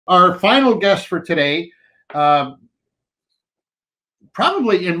our final guest for today,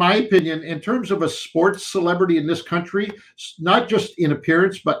 probably, in my opinion, in terms of a sports celebrity in this country, not just in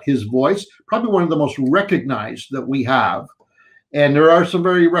appearance, but his voice, probably one of the most recognized that we have. And there are some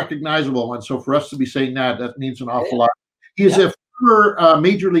very recognizable ones. So for us to be saying that, that means an awful lot. He is a former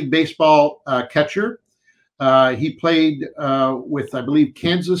Major League Baseball catcher. He played with, I believe,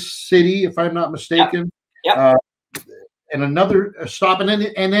 Kansas City, if I'm not mistaken. And another stop, and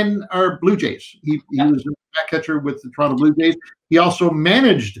then our Blue Jays. He was a back catcher with the Toronto Blue Jays. He also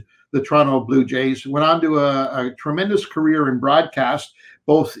managed the Toronto Blue Jays. Went on to a tremendous career in broadcast,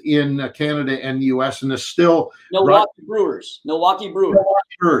 both in Canada and the U.S. And is still Milwaukee Brewers.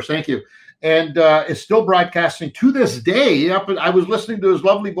 Thank you. And is still broadcasting to this day. I was listening to his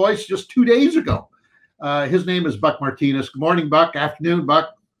lovely voice just 2 days ago. His name is Buck Martinez. Good morning, Buck. Afternoon, Buck.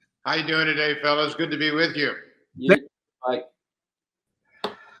 How you doing today, fellas? Good to be with you. Right.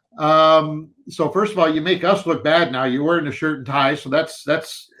 So first of all, you make us look bad now. You're wearing a shirt and tie, so that's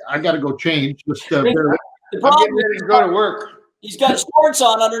I got to go change. Just I'm getting ready to go to work. He's got shorts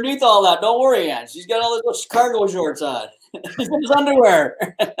on underneath all that. Don't worry, Hans. He's got all those cargo shorts on. He's in his underwear.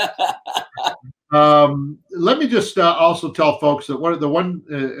 Let me just also tell folks that one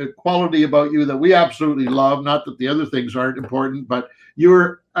quality about you that we absolutely love, not that the other things aren't important, but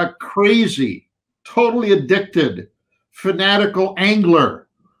you're a crazy, totally addicted, fanatical angler.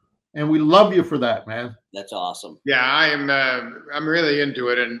 And we love you for that, man. That's awesome. Yeah, I'm really into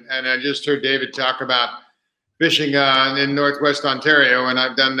it. And I just heard David talk about fishing in Northwest Ontario, and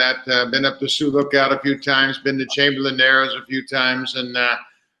I've done that. Been up to Sioux Lookout a few times, been to Chamberlain Narrows a few times, and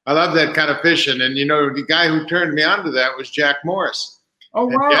I love that kind of fishing. And, you know, the guy who turned me on to that was Jack Morris. Oh,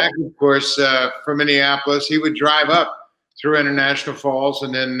 wow. And Jack, of course, from Minneapolis, he would drive up through International Falls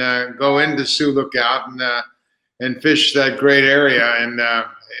and then go into Sioux Lookout and fish that great area. And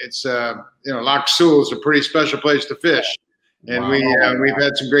it's, you know, Lac Sioux is a pretty special place to fish. And we've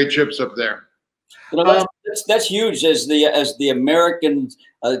had some great trips up there. You know, that's huge as the Americans,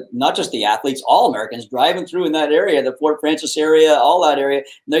 not just the athletes, all Americans driving through in that area, the Fort Francis area, all that area.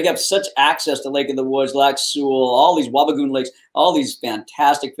 And they have such access to Lake of the Woods, Lac Sewell, all these Wabigoon lakes, all these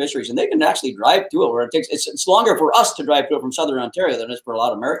fantastic fisheries, and they can actually drive to it. Where it takes it's longer for us to drive to it from Southern Ontario than it is for a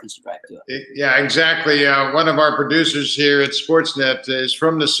lot of Americans to drive to it. Yeah, exactly. One of our producers here at Sportsnet is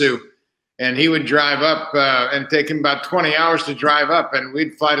from the Sioux. And he would drive up and take him about 20 hours to drive up. And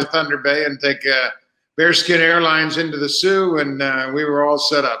we'd fly to Thunder Bay and take Bearskin Airlines into the Sioux, and we were all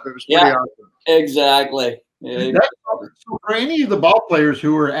set up. It was pretty awesome. Exactly. So for any of the ball players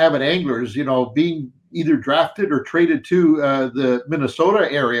who are avid anglers, you know, being either drafted or traded to the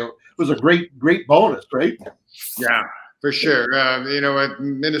Minnesota area was a great bonus, right? Yeah, for sure. You know, at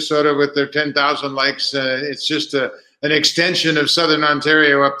Minnesota with their 10,000 lakes, it's just an extension of Southern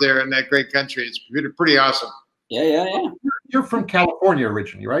Ontario up there in that great country. It's pretty awesome. Yeah. You're from California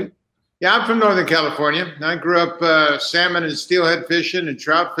originally, right? Yeah, I'm from Northern California. I grew up salmon and steelhead fishing and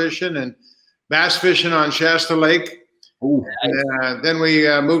trout fishing and bass fishing on Shasta Lake. And then we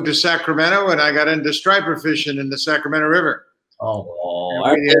moved to Sacramento, and I got into striper fishing in the Sacramento River. We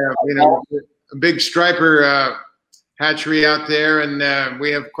have, you know, a big striper hatchery out there, and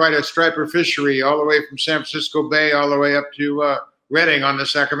we have quite a striper fishery all the way from San Francisco Bay all the way up to Redding on the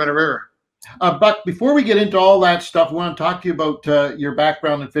Sacramento River. Buck, before we get into all that stuff, I want to talk to you about your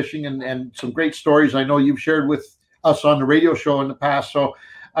background in fishing and some great stories I know you've shared with us on the radio show in the past. So,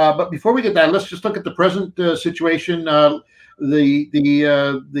 but before we get that, let's just look at the present situation, the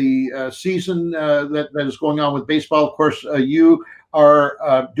season that is going on with baseball. Of course, you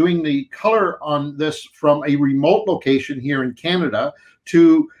are doing the color on this from a remote location here in Canada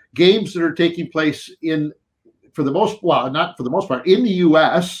to games that are taking place in, not for the most part, in the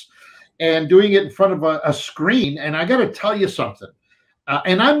U.S., and doing it in front of a screen. And I got to tell you something.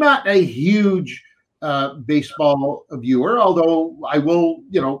 And I'm not a huge baseball viewer, although I will,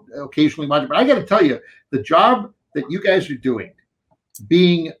 you know, occasionally watch it. But I got to tell you, the job that you guys are doing,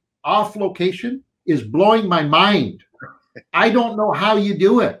 being off location, is blowing my mind. I don't know how you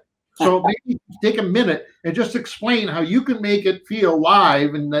do it. So maybe take a minute and just explain how you can make it feel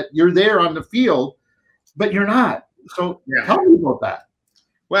live and that you're there on the field, but you're not. So tell me about that.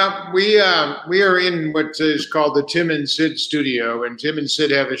 Well, we are in what is called the Tim and Sid studio, and Tim and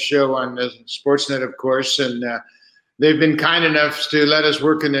Sid have a show on the Sportsnet, of course, and they've been kind enough to let us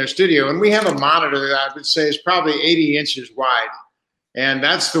work in their studio. And we have a monitor that I would say is probably 80 inches wide, and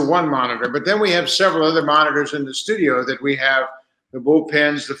that's the one monitor. But then we have several other monitors in the studio that we have the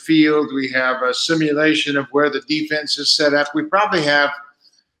bullpens, the field. We have a simulation of where the defense is set up. We probably have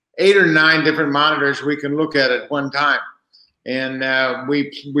 8 or 9 different monitors we can look at one time. and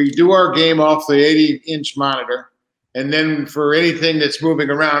we do our game off the 80-inch monitor. And then for anything that's moving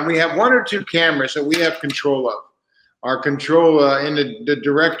around, we have 1 or 2 cameras that we have control of. Our control in the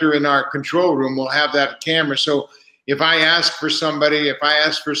director in our control room will have that camera. So if I ask for somebody, if I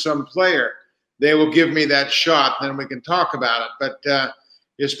ask for some player, they will give me that shot, and then we can talk about it. But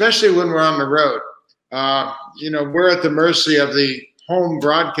especially when we're on the road, we're at the mercy of the home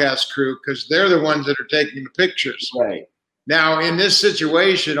broadcast crew because they're the ones that are taking the pictures. Right. Now, in this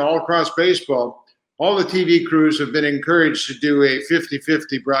situation, all across baseball, all the TV crews have been encouraged to do a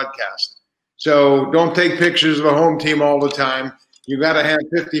 50-50 broadcast. So don't take pictures of the home team all the time. You got to have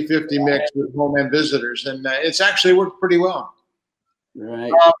 50-50 mix with home and visitors, and it's actually worked pretty well.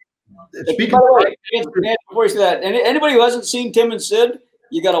 Right. Speaking by the way, before you say that, anybody who hasn't seen Tim and Sid,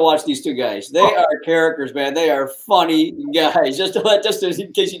 you got to watch these 2 guys. They are characters, man. They are funny guys. Just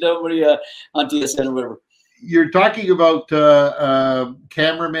in case you don't on TSN or whatever. You're talking about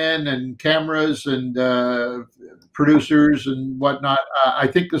cameramen and cameras and producers and whatnot. I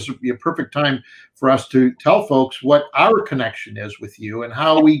think this would be a perfect time for us to tell folks what our connection is with you and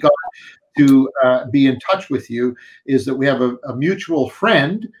how we got to be in touch with you. Is that we have a mutual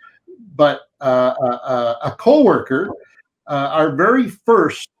friend, but a coworker, our very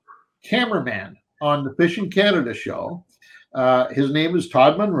first cameraman on the Fishing Canada show. His name is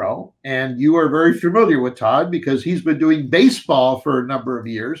Todd Monroe, and you are very familiar with Todd because he's been doing baseball for a number of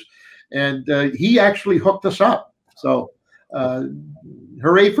years, and he actually hooked us up. So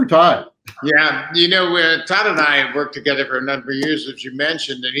hooray for Todd. Yeah, Todd and I have worked together for a number of years, as you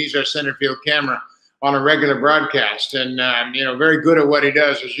mentioned, and he's our center field camera on a regular broadcast, and very good at what he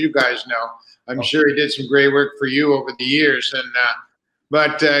does, as you guys know. I'm sure he did some great work for you over the years. And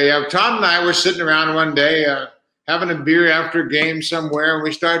but Todd and I were sitting around one day having a beer after a game somewhere, and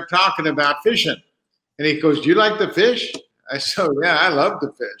we started talking about fishing. And he goes, "Do you like to fish?" I said, "Yeah, I love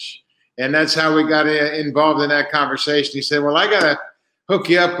to fish." And that's how we got involved in that conversation. He said, "Well, I got to hook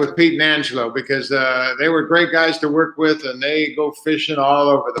you up with Pete and Angelo because they were great guys to work with, and they go fishing all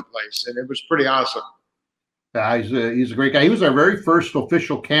over the place." And it was pretty awesome. He's a great guy. He was our very first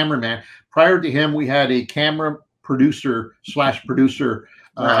official cameraman. Prior to him, we had a camera producer / producer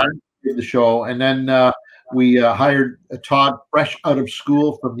in the show. And then we hired Todd fresh out of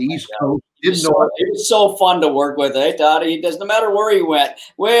school from the East Coast. It was so fun to work with, Todd? He does, no matter where he went,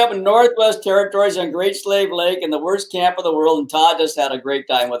 way up in Northwest Territories on Great Slave Lake in the worst camp of the world, and Todd just had a great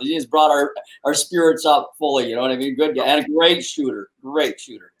time with it. He just brought our spirits up fully, you know what I mean? Good guy, and a great shooter.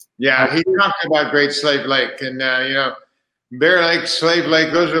 Yeah, he talked about Great Slave Lake, and Bear Lake, Slave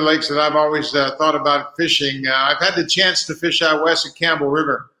Lake, those are lakes that I've always thought about fishing. I've had the chance to fish out west of Campbell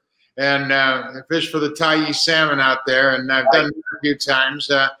River, and I fished for the Tyee salmon out there, and I've done it a few times.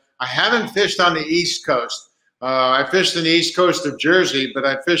 I haven't fished on the East Coast. I fished on the East Coast of Jersey, but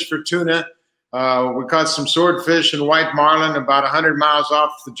I fished for tuna. We caught some swordfish and white marlin about 100 miles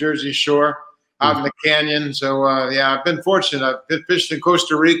off the Jersey shore out in the canyon. So, I've been fortunate. I've been fished in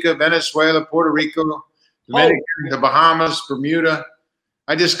Costa Rica, Venezuela, Puerto Rico, Dominican, the Bahamas, Bermuda.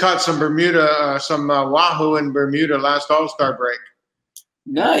 I just caught some wahoo in Bermuda last All-Star break.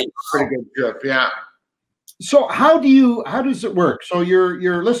 Nice. Pretty good trip, yeah. So how does it work? So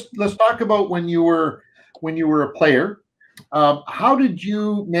let's talk about when you were a player. How did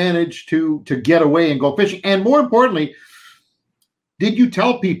you manage to get away and go fishing? And more importantly, did you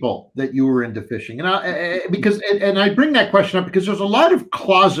tell people that you were into fishing? And I bring that question up because there's a lot of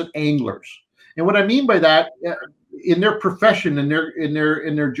closet anglers, and what I mean by that, in their profession, in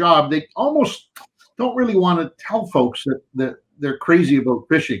their job, they almost don't really want to tell folks that they're crazy about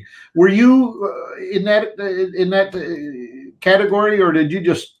fishing. Were you in that category, or did you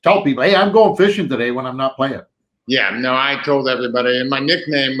just tell people, "Hey, I'm going fishing today" when I'm not playing? Yeah, no, I told everybody, and my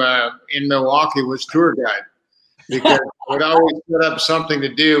nickname in Milwaukee was Tour Guide, because we'd always put up something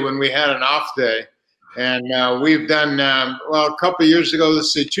to do when we had an off day. And we've done, a couple of years ago,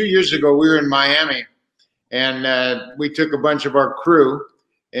 2 years ago, we were in Miami, and we took a bunch of our crew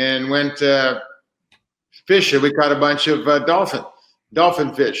and went fishing. We caught a bunch of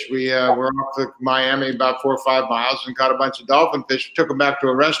dolphin fish. We were off of Miami about 4 or 5 miles and caught a bunch of dolphin fish. We took them back to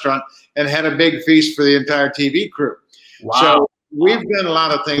a restaurant and had a big feast for the entire TV crew. Wow. So we've done a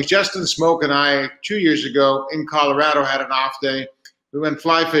lot of things. Justin Smoke and I, 2 years ago in Colorado, had an off day. We went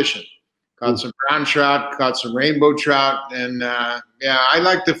fly fishing, caught some brown trout, caught some rainbow trout. And I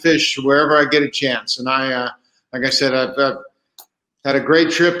like to fish wherever I get a chance. And like I said, I've had a great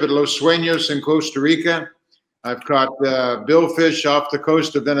trip at Los Sueños in Costa Rica. I've caught billfish off the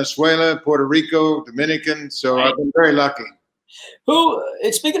coast of Venezuela, Puerto Rico, Dominican. So I've been very lucky. Who,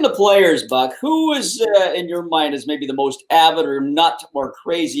 speaking of players, Buck, who is in your mind is maybe the most avid or nut or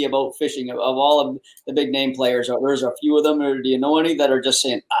crazy about fishing of all of the big name players? Or there's a few of them, or do you know any that are just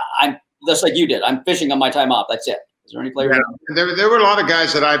saying, I'm just like you did, I'm fishing on my time off, that's it? Is there any players? Yeah, there were a lot of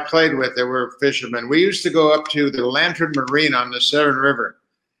guys that I played with that were fishermen. We used to go up to the Lantern Marine on the Severn River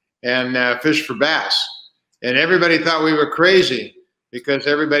and fish for bass. And everybody thought we were crazy because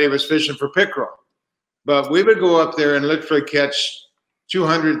everybody was fishing for pickerel. But we would go up there and literally catch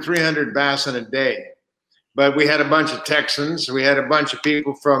 200, 300 bass in a day. But we had a bunch of Texans. We had a bunch of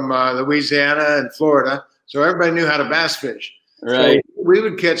people from Louisiana and Florida. So everybody knew how to bass fish. Right. So we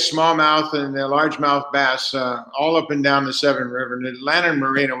would catch smallmouth and largemouth bass all up and down the Severn River. And the Lantern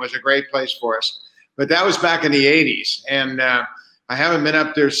Marina was a great place for us. But that was back in the 80s. And I haven't been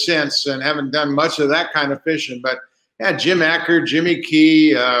up there since and haven't done much of that kind of fishing. But yeah, Jim Acker, Jimmy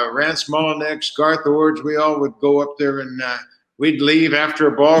Key, Rance Mullenix, Garth Orge, we all would go up there and we'd leave after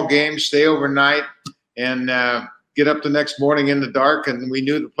a ball game, stay overnight, and get up the next morning in the dark. And we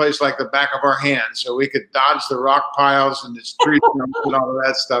knew the place like the back of our hands, so we could dodge the rock piles and the tree stumps and all of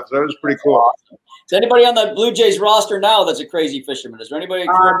that stuff. So it was pretty cool. Awesome. Is anybody on the Blue Jays roster now that's a crazy fisherman? Is there anybody?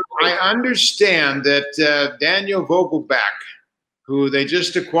 I understand that Daniel Vogelback, who they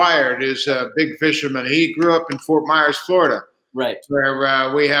just acquired, is a big fisherman. He grew up in Fort Myers, Florida, right,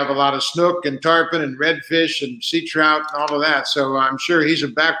 where we have a lot of snook and tarpon and redfish and sea trout and all of that. So I'm sure he's a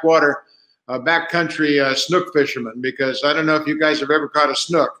backcountry snook fisherman, because I don't know if you guys have ever caught a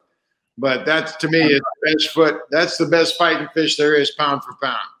snook, but that to me is the best that's the best fighting fish there is, pound for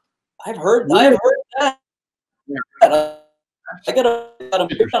pound. I've heard that. Yeah. I got a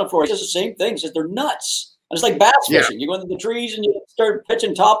big one for it. It's just the same thing. It's just they're nuts. It's like bass fishing. You go into the trees and you start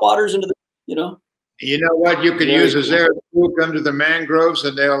pitching top waters into the, You know what you could use is air spook under the mangroves,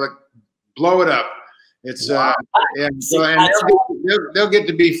 and they'll blow it up. It's wow. and they'll get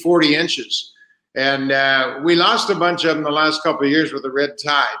to be 40 inches. And we lost a bunch of them the last couple of years with the red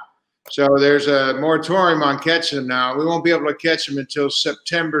tide. So there's a moratorium on catching them now. We won't be able to catch them until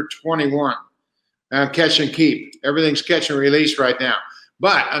September 21. Catch and keep. Everything's catch and release right now.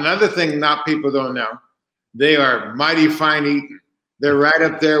 But another thing people don't know, they are mighty fine eating. They're right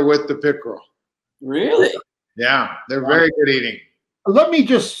up there with the pickerel. Really? Yeah, they're very good eating. Let me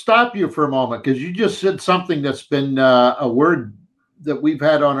just stop you for a moment, because you just said something that's been a word that we've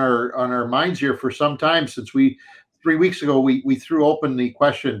had on our minds here for some time. Since 3 weeks ago we threw open the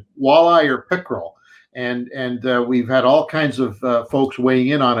question, walleye or pickerel, and we've had all kinds of folks weighing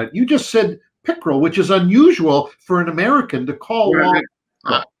in on it. You just said pickerel, which is unusual for an American to call walleye.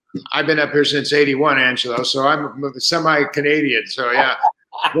 I've been up here since '81, Angelo, so I'm semi-Canadian. So yeah,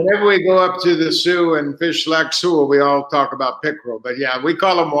 whenever we go up to the Sioux and fish Lac Sioux, we all talk about pickerel. But yeah, we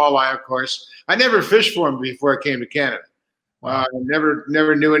call them walleye, of course. I never fished for them before I came to Canada.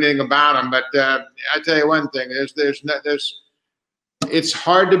 Never knew anything about them. But I tell you one thing: it's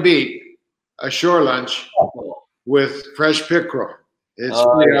hard to beat a shore lunch with fresh pickerel. It's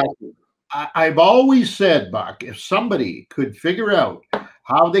pretty awesome. I've always said, Buck, if somebody could figure out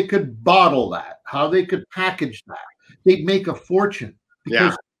how they could bottle that, how they could package that, they'd make a fortune,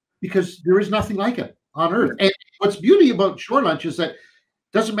 because there is nothing like it on earth. And what's beauty about shore lunch is that it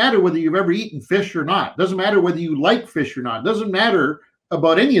doesn't matter whether you've ever eaten fish or not. It doesn't matter whether you like fish or not. It doesn't matter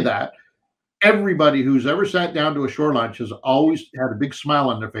about any of that. Everybody who's ever sat down to a shore lunch has always had a big smile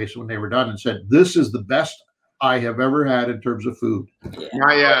on their face when they were done and said, "This is the best I have ever had in terms of food."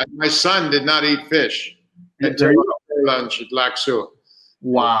 My son did not eat fish until lunch at Lac Sioux.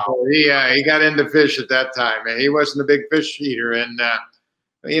 Wow. So he got into fish at that time, and he wasn't a big fish eater. And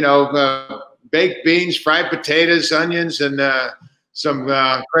baked beans, fried potatoes, onions, and some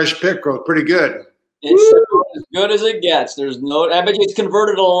fresh pickerel, pretty good. It's as good as it gets. I bet you it's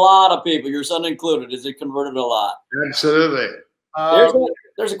converted a lot of people, your son included. Is it converted a lot? Absolutely.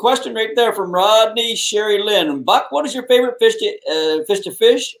 There's a question right there from Rodney Sherry Lynn. Buck, what is your favorite fish to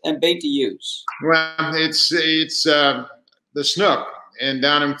fish and bait to use? Well, it's the snook, and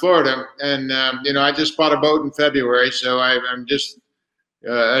down in Florida. And I just bought a boat in February, so I'm just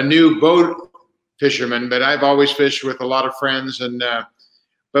a new boat fisherman. But I've always fished with a lot of friends, and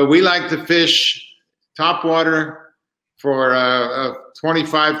but we like to fish topwater for a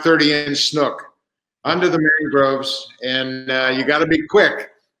 25, 30-inch snook under the mangroves, and you got to be quick,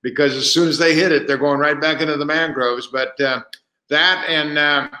 because as soon as they hit it, they're going right back into the mangroves. But that, and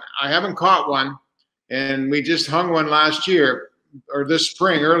I haven't caught one, and we just hung one last year, or this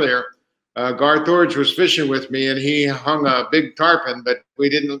spring earlier. Garth Orge was fishing with me, and he hung a big tarpon, but we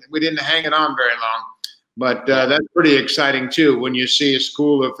didn't hang it on very long. But that's pretty exciting too, when you see a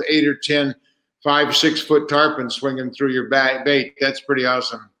school of 8 or 10 5, 6 foot tarpon swinging through your bait. That's pretty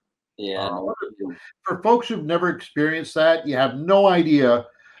awesome. Yeah. For folks who've never experienced that, you have no idea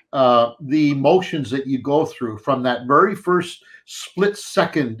the emotions that you go through from that very first split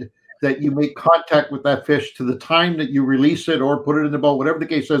second that you make contact with that fish to the time that you release it or put it in the boat, whatever the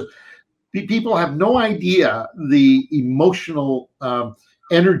case is. People have no idea the emotional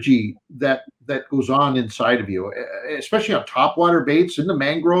energy that goes on inside of you, especially on topwater baits in the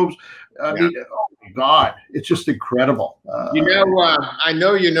mangroves. I mean, oh my God, it's just incredible. I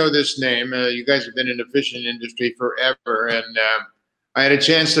know you know this name. You guys have been in the fishing industry forever, and I had a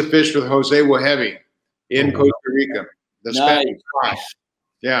chance to fish with Jose Wahevi in Costa Rica. The Spanish fly.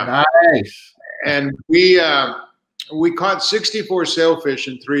 Yeah, nice. And we caught 64 sailfish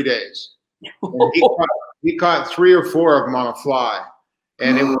in 3 days. And he caught 3 or 4 of them on a fly,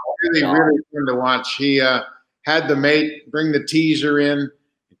 and it was really fun to watch. He had the mate bring the teaser in,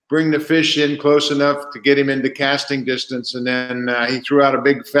 bring the fish in close enough to get him into casting distance, and then he threw out a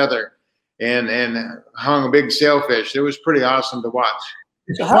big feather and hung a big sailfish. It was pretty awesome to watch.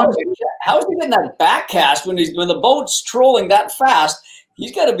 So how is he getting that back cast when the boat's trolling that fast?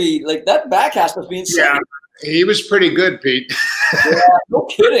 He's got to be like, that back cast must be insane. Yeah, he was pretty good, Pete. Yeah, no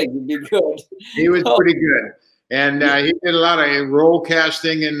kidding. He'd be good. He was pretty good. And he did a lot of roll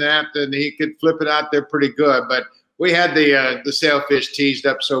casting and that, and he could flip it out there pretty good. But we had the sailfish teased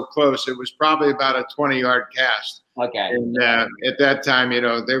up so close, it was probably about a 20-yard cast. Okay. And at that time,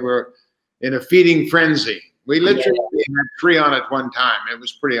 they were in a feeding frenzy. We literally had 3 on at one time. It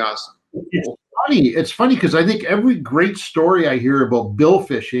was pretty awesome. It's funny because I think every great story I hear about bill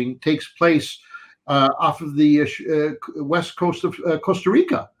fishing takes place off of the west coast of Costa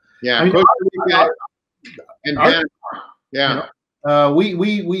Rica. Yeah, I mean, Costa Rica and Panama. Yeah,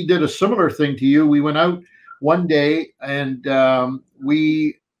 we did a similar thing to you. We went out one day and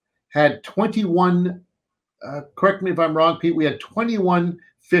we had 21. Correct me if I'm wrong, Pete. We had 21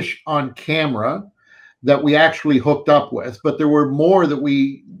 fish on camera that we actually hooked up with, but there were more that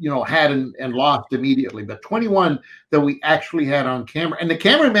we had and lost immediately. But 21 that we actually had on camera, and the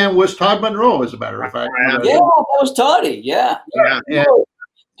cameraman was Todd Monroe, as a matter of fact. Yeah, that was Toddy. Yeah.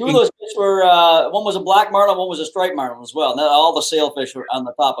 Two of those fish were one was a black marlin, one was a striped marlin as well. Now, all the sailfish were on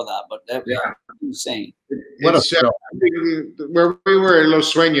the top of that, but that was insane. Where we were in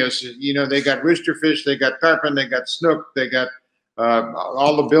Los Sueños, they got roosterfish, they got tarpon, they got snook, they got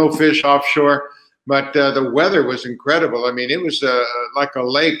all the billfish offshore. But the weather was incredible. I mean, it was like a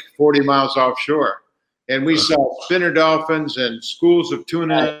lake 40 miles offshore. And we saw spinner dolphins and schools of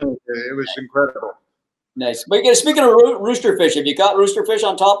tuna. It was incredible. Nice. But speaking of roosterfish, have you caught roosterfish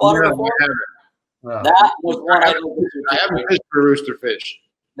on top water before? Wow. That was one I haven't fished for roosterfish.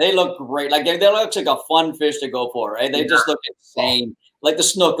 They look great. Like they look like a fun fish to go for, right? They just look insane. Like the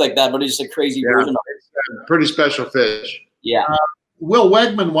snook like that, but it's just a crazy version of it. It's a pretty special fish. Yeah. Will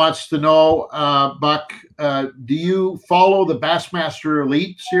Wegman wants to know, Buck, do you follow the Bassmaster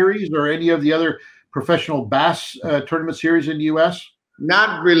Elite series or any of the other professional bass tournament series in the U.S.?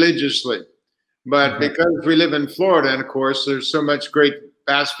 Not religiously, but because we live in Florida, and of course, there's so much great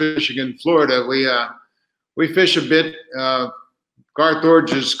bass fishing in Florida, we fish a bit. Garth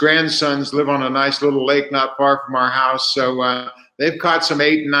Orge's grandsons live on a nice little lake not far from our house, so they've caught some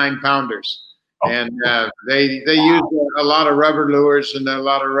 8 and 9 pounders. And they use a lot of rubber lures and a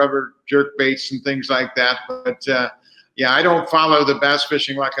lot of rubber jerk baits and things like that. But I don't follow the bass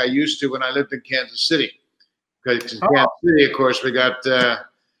fishing like I used to when I lived in Kansas City. Because in Kansas City, of course, we got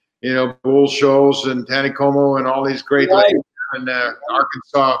Bull Shoals and Taneycomo and all these great lakes in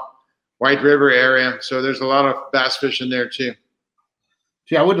Arkansas, White River area. So there's a lot of bass fishing there too.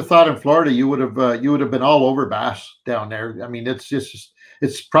 See, I would have thought in Florida you would have been all over bass down there. I mean,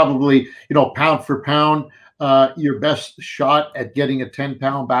 it's probably, pound for pound, your best shot at getting a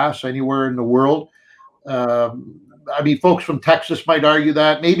 10-pound bass anywhere in the world. I mean, folks from Texas might argue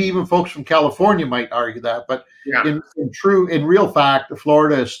that. Maybe even folks from California might argue that. But in real fact,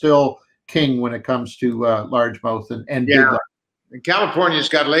 Florida is still king when it comes to largemouth and big. And California's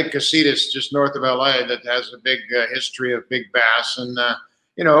got Lake Casitas just north of LA that has a big history of big bass. And,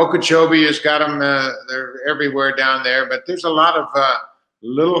 Okeechobee has got them. They're everywhere down there. But there's a lot of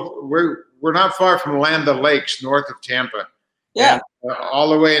we're not far from Land O'Lakes north of Tampa. Yeah. And,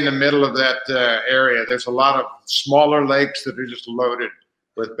 all the way in the middle of that area, there's a lot of smaller lakes that are just loaded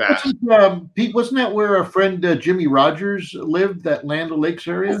with bass. Pete, wasn't that where our friend Jimmy Rogers lived, that Land O'Lakes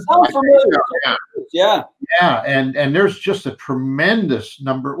area? Sounds familiar. Yeah. Yeah, and there's just a tremendous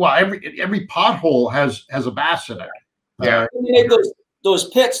number. Well, every pothole has a bass in it. Yeah. those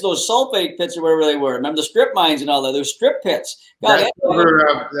pits, those sulfate pits or wherever they were. Remember the strip mines and all that? Those strip pits. God,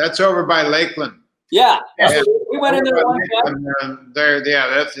 that's over by Lakeland. Yeah. Yeah. We went in there one time.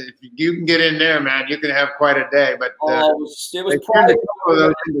 That's if you can get in there, man, you can have quite a day. But it was they turned a couple of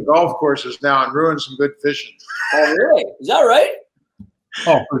those into golf courses now and ruined some good fishing. Oh, really? Is that right?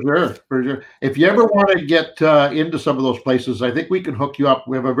 Oh, for sure, for sure. If you ever want to get into some of those places, I think we can hook you up.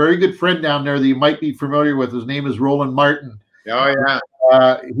 We have a very good friend down there that you might be familiar with. His name is Roland Martin. Oh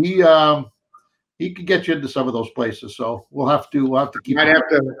yeah. He could get you into some of those places. So we'll have to keep. Might have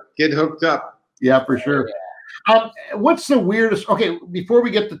to get hooked up. Yeah, for sure. What's the weirdest? Okay, before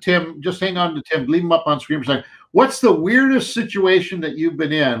we get to Tim, just hang on to Tim. Leave him up on screen for a second. What's the weirdest situation that you've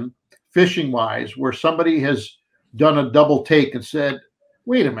been in, fishing wise, where somebody has done a double take and said,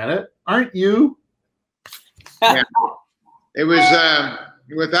 "Wait a minute, aren't you?" Yeah. It was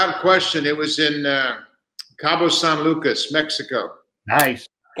without question. It was in Cabo San Lucas, Mexico. Nice.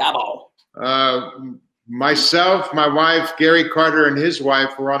 Cabo. Myself, my wife, Gary Carter, and his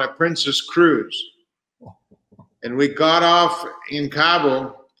wife were on a Princess cruise. And we got off in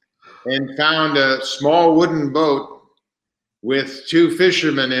Cabo and found a small wooden boat with 2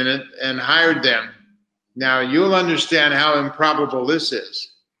 fishermen in it and hired them. Now, you'll understand how improbable this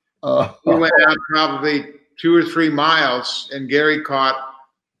is. We went out probably 2 or 3 miles, and Gary caught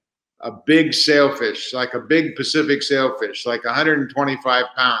a big sailfish, like a big Pacific sailfish, like 125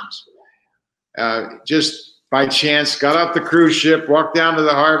 pounds. Just by chance, got off the cruise ship, walked down to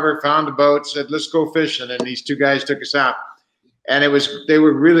the harbor, found a boat, said, "Let's go fishing." And these 2 guys took us out. And they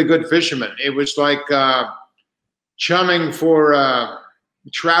were really good fishermen. It was like chumming for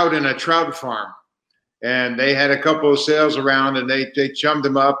trout in a trout farm. And they had a couple of sails around, and they chummed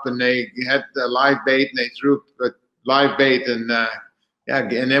them up, and they had the live bait, and they threw a live bait. And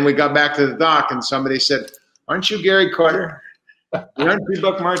and then we got back to the dock, and somebody said, "Aren't you Gary Carter? Aren't you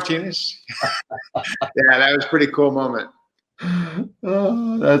Buck Martinez?" Yeah, that was a pretty cool moment.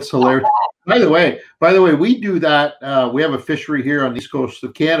 Oh, that's hilarious. By the way, we do that. We have a fishery here on the east coast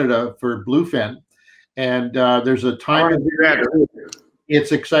of Canada for bluefin, and there's a time.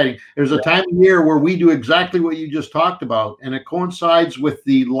 It's exciting. There's a time of year where we do exactly what you just talked about, and it coincides with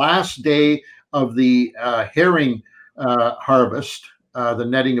the last day of the herring harvest, the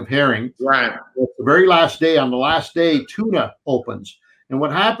netting of herring. Right. It's the very last day. On the last day, tuna opens. And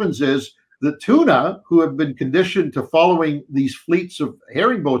what happens is the tuna, who have been conditioned to following these fleets of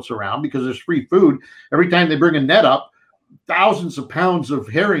herring boats around because there's free food, every time they bring a net up, thousands of pounds of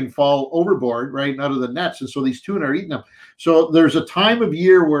herring fall overboard, right, out of the nets. And so these tuna are eating them. So there's a time of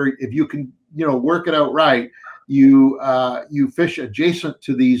year where if you can, work it out right, you fish adjacent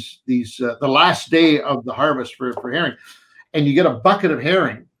to these the last day of the harvest for herring, and you get a bucket of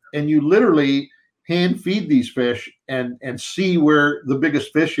herring, and you literally hand feed these fish and see where the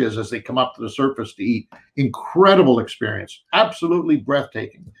biggest fish is as they come up to the surface to eat. Incredible experience, absolutely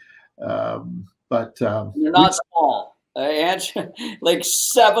breathtaking. But they're not small. Like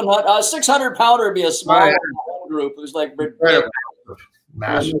 600 pounder would be a small group. It was like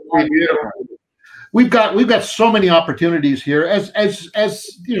massive. We've got so many opportunities here, as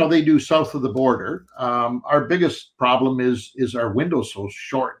they do south of the border. Our biggest problem is our window so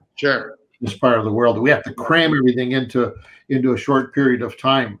short. Sure. This part of the world, we have to cram everything into a short period of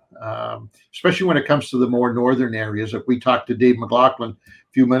time, especially when it comes to the more northern areas. If we talked to Dave McLaughlin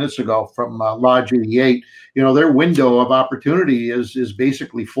a few minutes ago from Lodge 88, their window of opportunity is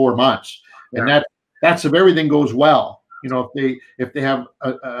basically 4 months, and that's if everything goes well. If they have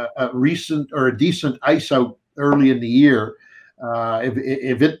a recent or a decent ice out early in the year,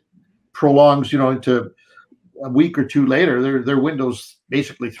 if it prolongs, into a week or two later, their window's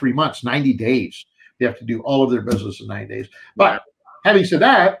basically 3 months, 90 days. They have to do all of their business in 90 days. But having said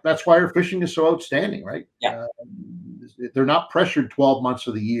that, that's why our fishing is so outstanding, right? Yeah. They're not pressured 12 months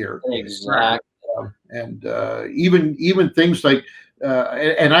of the year. Exactly. And even things like,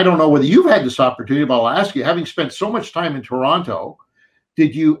 and I don't know whether you've had this opportunity, but I'll ask you, having spent so much time in Toronto,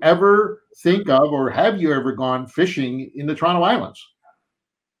 did you ever think of, or have you ever gone fishing in the Toronto Islands?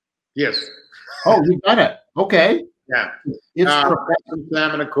 Yes. Oh, you've done it. Okay. Yeah. It's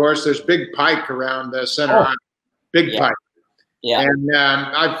salmon, of course. There's big pike around the center island. Big pike. Yeah. And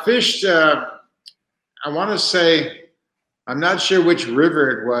I fished, I want to say, I'm not sure which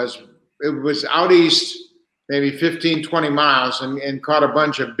river it was. It was out east, maybe 15, 20 miles, and caught a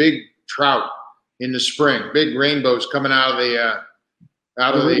bunch of big trout in the spring, big rainbows coming out of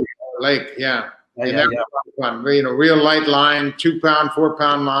the lake. Yeah. And that was fun. Real light line, 2 pound, 4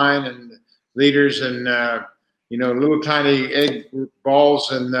 pound line, and leaders, and little tiny egg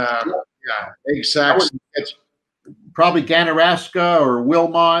balls and egg sacks. probably Ganaraska or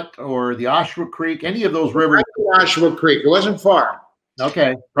Wilmot or the Oshawa Creek, any of those rivers. Oshawa Creek. It wasn't far.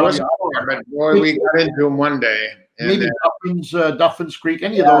 Okay. It wasn't far, but boy, we got into them one day. And, maybe Duffins Creek,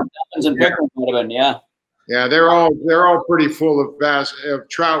 any of those. Duffins and Pickering would have been, yeah. Yeah, they're all pretty full of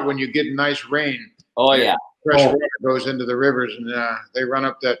trout when you get nice rain. Oh yeah. Fresh water goes into the rivers, and they run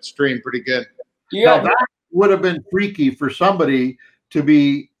up that stream pretty good. Now, that would have been freaky for somebody to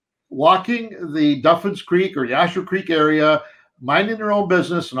be walking the Duffins Creek or Oshawa Creek area, minding their own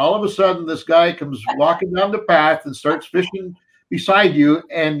business, and all of a sudden this guy comes walking down the path and starts fishing beside you,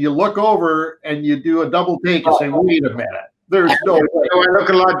 and you look over and you do a double take and say, wait a minute. There's no way. I look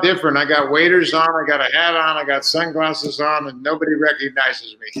a lot different. I got waders on, I got a hat on, I got sunglasses on, and nobody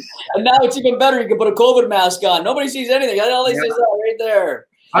recognizes me. And now it's even better. You can put a COVID mask on. Nobody sees anything. All they see is that right there.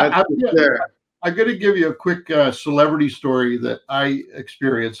 I'm going to give you a quick celebrity story that I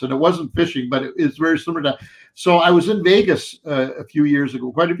experienced, and it wasn't fishing, but it's very similar to. So I was in Vegas a few years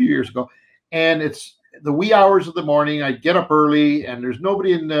ago, quite a few years ago, and it's the wee hours of the morning. I get up early, and there's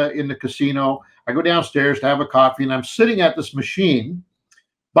nobody in the casino. I go downstairs to have a coffee, and I'm sitting at this machine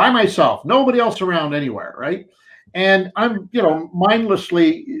by myself, nobody else around anywhere, right? And I'm,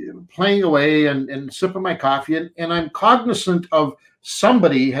 mindlessly playing away and sipping my coffee, and I'm cognizant of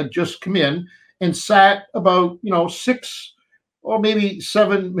somebody had just come in and sat about, 6 or maybe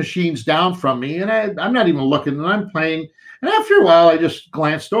 7 machines down from me, and I'm not even looking, and I'm playing. And after a while, I just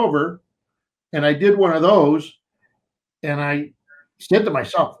glanced over, and I did one of those, and I said to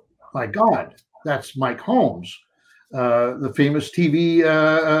myself, my God, that's Mike Holmes, the famous TV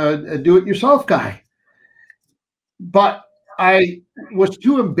do-it-yourself guy. But I was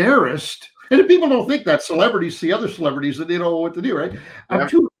too embarrassed. And if people don't think that, celebrities see other celebrities and they don't know what to do, right? I'm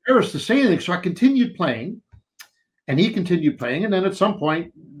too embarrassed to say anything. So I continued playing, and he continued playing. And then at some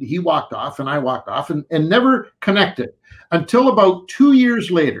point, he walked off and I walked off and never connected until about 2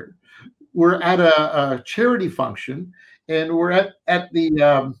 years later. We're at a charity function, and we're at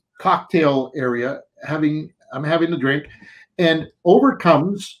the cocktail area I'm having a drink, and over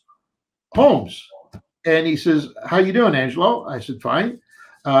comes Holmes, and he says, how you doing, Angelo? I said, fine.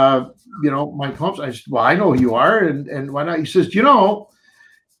 Mike Holmes. I said, well, I know who you are, and why not? He says,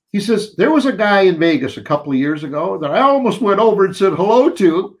 he says, there was a guy in Vegas a couple of years ago that I almost went over and said hello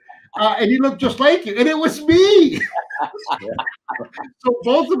to, and he looked just like you, and it was me. So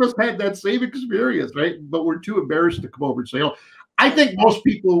both of us had that same experience, right? But we're too embarrassed to come over and say hello. I think most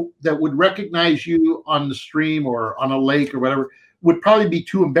people that would recognize you on the stream or on a lake or whatever would probably be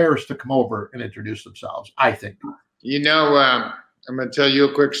too embarrassed to come over and introduce themselves, I think. I'm going to tell you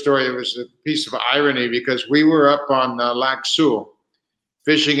a quick story. It was a piece of irony because we were up on Lac Sioux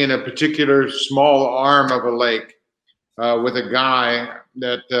fishing in a particular small arm of a lake with a guy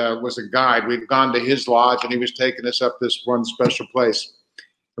that was a guide. We'd gone to his lodge, and he was taking us up this one special place.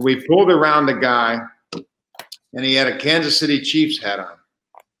 And we pulled around the guy, and he had a Kansas City Chiefs hat on.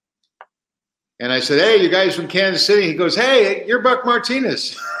 And I said, hey, you guys from Kansas City? He goes, hey, you're Buck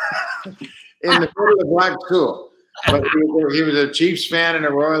Martinez. In the middle of Lac Sioux. But he was a Chiefs fan and a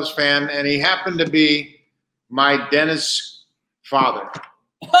Royals fan, and he happened to be my dentist's father.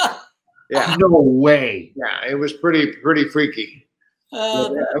 Yeah. No way. Yeah, it was pretty freaky.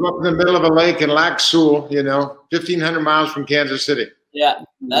 I'm up in the middle of a lake in Lac Sioux, 1,500 miles from Kansas City. Yeah,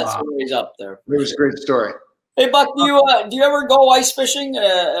 that's always up there. It was a great story. Hey, Buck, do you ever go ice fishing?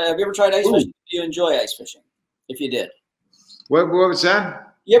 Have you ever tried ice fishing? Do you enjoy ice fishing? If you did. What was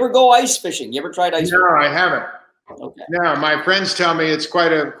that? You ever go ice fishing? You ever tried ice fishing? No, I haven't. Okay. No, my friends tell me it's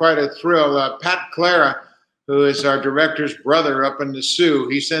quite a thrill. Pat Clara, who is our director's brother up in the Sioux,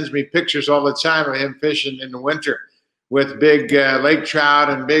 he sends me pictures all the time of him fishing in the winter with big lake trout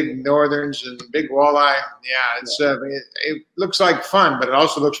and big northerns and big walleye. Yeah, it looks like fun, but it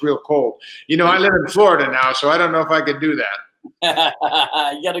also looks real cold. I live in Florida now, so I don't know if I could do that.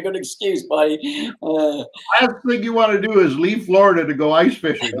 You got a good excuse, buddy. Last thing you want to do is leave Florida to go ice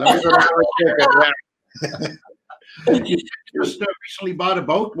fishing. You just recently bought a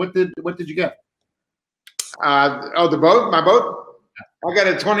boat. What did you get? The boat, my boat. I got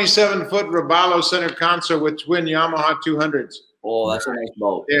a 27-foot Robalo center console with twin Yamaha 200s. Oh, that's a nice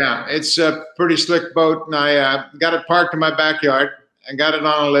boat. Yeah, it's a pretty slick boat, and I got it parked in my backyard. I got it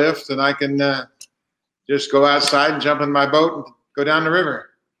on a lift, and I can just go outside and jump in my boat and go down the river.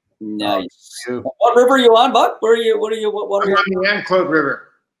 Nice. What river are you on, Buck? Where are you? What are you? What are you? I'm on the Anclote River,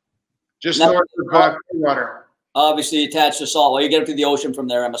 just north of Clearwater. Obviously attached to salt. Well, you get up to the ocean from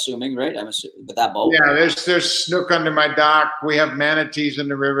there, I'm assuming, right? With that boat. Yeah, there's snook under my dock. We have manatees in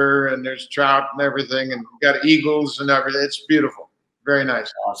the river, and there's trout and everything, and we've got eagles and everything. It's beautiful. Very nice.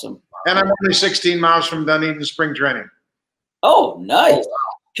 Awesome. And I'm only 16 miles from Dunedin spring training. Oh, nice.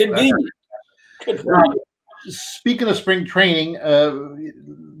 Convenient. Speaking of spring training,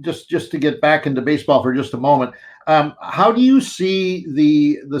 just to get back into baseball for just a moment, how do you see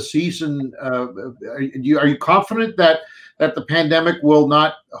the season? Are you confident that the pandemic will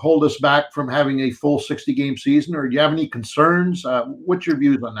not hold us back from having a full 60-game season, or do you have any concerns? What's your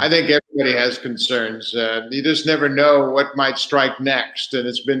views on that? I think everybody has concerns. You just never know what might strike next, and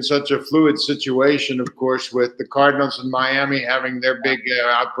it's been such a fluid situation, of course, with the Cardinals in Miami having their big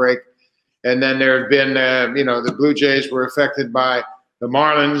outbreak. And then there have been, the Blue Jays were affected by the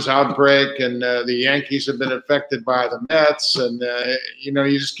Marlins outbreak, and the Yankees have been affected by the Mets. And,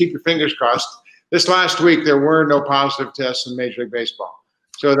 you just keep your fingers crossed. This last week, there were no positive tests in Major League Baseball.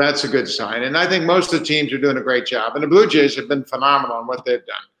 So that's a good sign. And I think most of the teams are doing a great job. And the Blue Jays have been phenomenal in what they've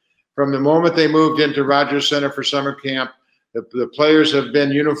done. From the moment they moved into Rogers Center for summer camp, the players have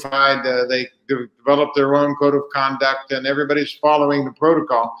been unified. They developed their own code of conduct, and everybody's following the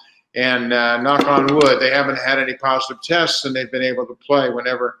protocol. And knock on wood, they haven't had any positive tests, and they've been able to play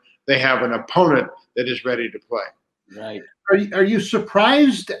whenever they have an opponent that is ready to play. Right. Are you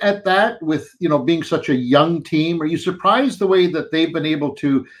surprised at that with, being such a young team? Are you surprised the way that they've been able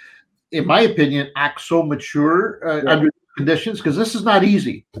to, in my opinion, act so mature under conditions? Because this is not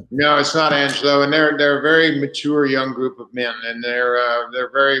easy. No, it's not, Angelo. And they're a very mature young group of men, and they're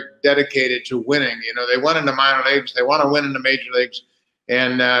very dedicated to winning. They won in the minor leagues. They want to win in the major leagues.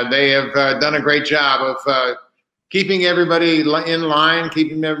 And they have done a great job of keeping everybody in line,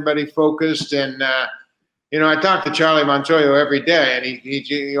 keeping everybody focused. And, I talk to Charlie Montoyo every day, and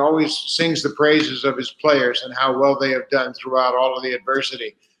he always sings the praises of his players and how well they have done throughout all of the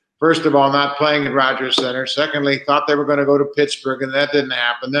adversity. First of all, not playing at Rogers Center. Secondly, thought they were going to go to Pittsburgh, and that didn't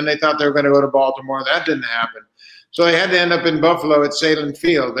happen. Then they thought they were going to go to Baltimore. That didn't happen. So they had to end up in Buffalo at Salem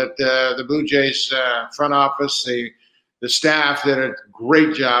Field. At the Blue Jays front office, the staff did a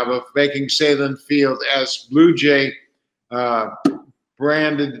great job of making Salem Field as Blue Jay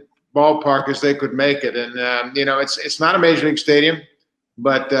branded ballpark as they could make it. And, it's not a Major League Stadium,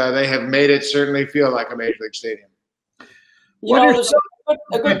 but they have made it certainly feel like a Major League Stadium. There's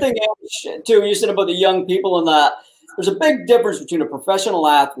a good thing, too, you said about the young people and that. There's a big difference between a professional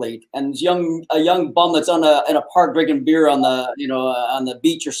athlete and a young bum that's in a park drinking beer on the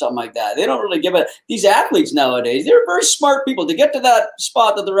beach or something like that. They don't really give it. These athletes nowadays, they're very smart people. To get to that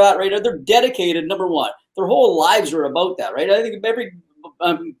spot that they're at right now, they're dedicated. Number one, their whole lives are about that, right? I think every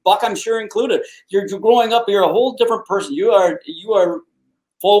Buck, I'm sure included. You're growing up. You're a whole different person. You are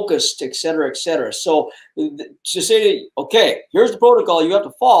focused, et cetera, et cetera. So to say, okay, here's the protocol you have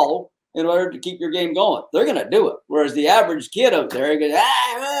to follow in order to keep your game going, they're going to do it. Whereas the average kid out there goes,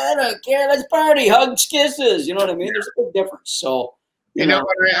 I don't care, let's party, hugs, kisses. You know what I mean? There's a big difference. So, you know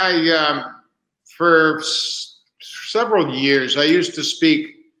what, I for several years, I used to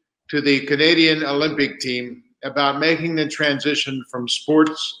speak to the Canadian Olympic team about making the transition from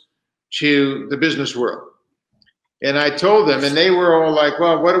sports to the business world. And I told them, and they were all like,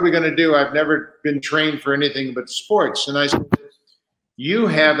 well, what are we going to do? I've never been trained for anything but sports. And I said, you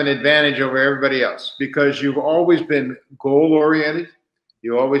have an advantage over everybody else because you've always been goal-oriented.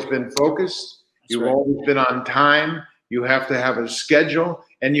 You've always been focused. You've always been on time. You have to have a schedule,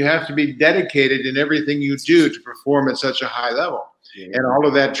 and you have to be dedicated in everything you do to perform at such a high level. Yeah. And all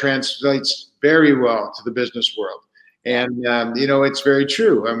of that translates very well to the business world. And, it's very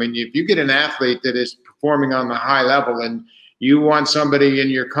true. I mean, if you get an athlete that is performing on the high level and you want somebody in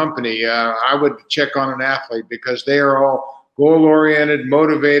your company, I would check on an athlete because they are all goal-oriented,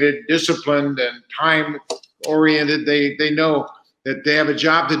 motivated, disciplined, and time-oriented. They know that they have a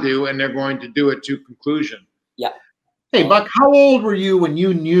job to do, and they're going to do it to conclusion. Yeah. Hey, Buck, how old were you when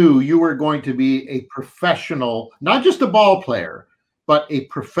you knew you were going to be a professional, not just a ball player, but a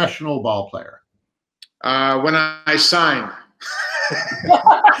professional ball player? When I signed.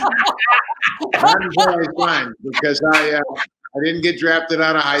 Not until I signed, because I didn't get drafted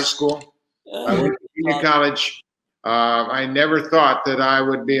out of high school. I went to junior college. I never thought that I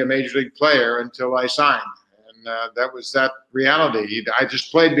would be a major league player until I signed. And that was that reality. I just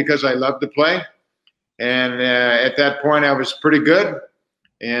played because I loved to play. And at that point, I was pretty good.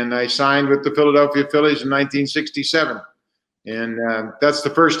 And I signed with the Philadelphia Phillies in 1967. And that's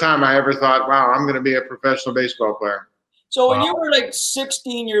the first time I ever thought, wow, I'm going to be a professional baseball player. So when you were like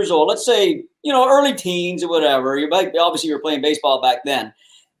 16 years old, let's say, early teens or whatever, obviously you were playing baseball back then.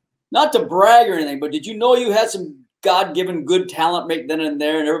 Not to brag or anything, but did you know you had some God-given good talent right then and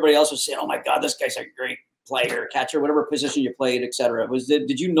there, and everybody else was saying, oh, my God, this guy's a great player, catcher, whatever position you played, et cetera.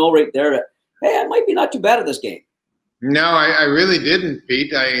 Did you know right there that, hey, I might be not too bad at this game? No, I really didn't,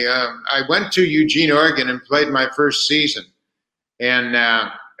 Pete. I went to Eugene, Oregon, and played my first season. And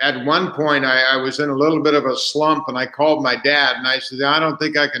at one point, I was in a little bit of a slump, and I called my dad, and I said, "I don't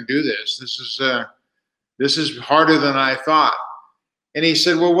think I can do this. This is harder than I thought." And he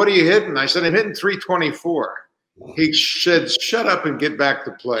said, "Well, what are you hitting?" I said, "I'm hitting 324." He said, "Shut up and get back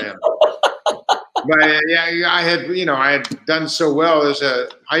to playing." But yeah, I had done so well as a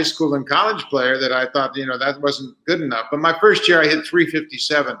high school and college player that I thought, that wasn't good enough. But my first year, I hit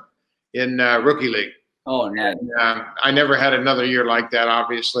 357 in rookie league. Oh, nice. I never had another year like that,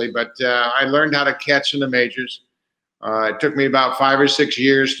 obviously. But I learned how to catch in the majors. It took me about 5 or 6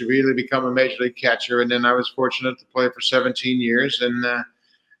 years to really become a major league catcher, and then I was fortunate to play for 17 years, and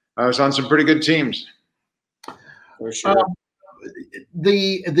I was on some pretty good teams. For sure.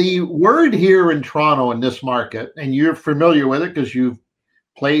 The word here in Toronto in this market, and you're familiar with it because you've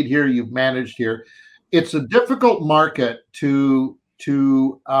played here, you've managed here. It's a difficult market to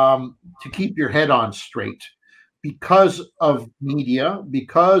keep your head on straight because of media,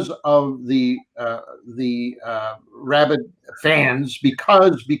 because of the rabid fans,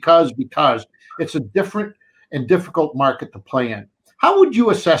 because it's a different and difficult market to play in. How would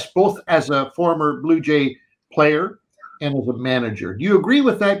you assess, both as a former Blue Jay player and as a manager? Do you agree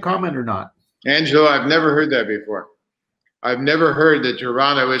with that comment or not? Angelo, I've never heard that before. I've never heard that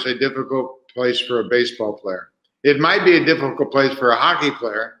Toronto is a difficult place for a baseball player. It might be a difficult place for a hockey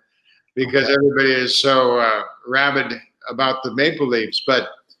player because everybody is so rabid about the Maple Leafs. But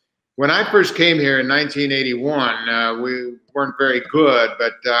when I first came here in 1981, we weren't very good,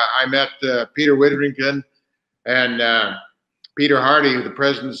 but I met Peter Witherington and Peter Hardy, the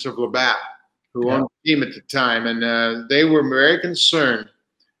presidents of Labatt, who owned the team at the time, and they were very concerned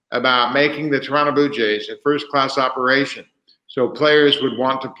about making the Toronto Blue Jays a first-class operation, so players would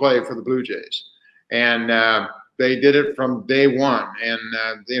want to play for the Blue Jays. And they did it from day one. And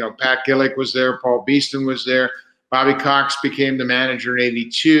Pat Gillick was there, Paul Beeston was there, Bobby Cox became the manager in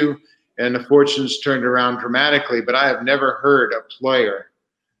 '82, and the fortunes turned around dramatically. But I have never heard a player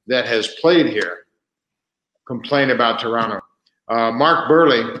that has played here complain about Toronto. Mark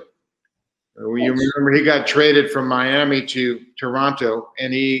Burley. You remember he got traded from Miami to Toronto,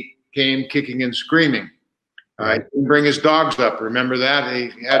 and he came kicking and screaming. He didn't bring his dogs up. Remember that?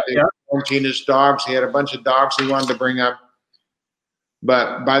 He had to quarantine his dogs. He had a bunch of dogs he wanted to bring up.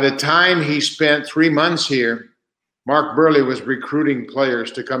 But by the time he spent 3 months here, Mark Burley was recruiting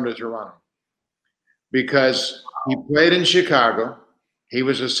players to come to Toronto because he played in Chicago. He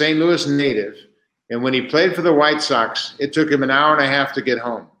was a St. Louis native. And when he played for the White Sox, it took him an hour and a half to get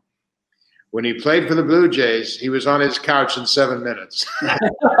home. When he played for the Blue Jays, he was on his couch in 7 minutes.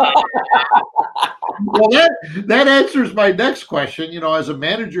 Well, that answers my next question. As a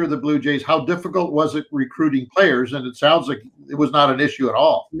manager of the Blue Jays, how difficult was it recruiting players? And it sounds like it was not an issue at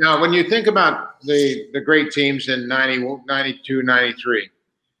all. Now, when you think about the great teams in 92, 93,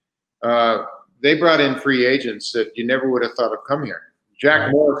 they brought in free agents that you never would have thought of come here.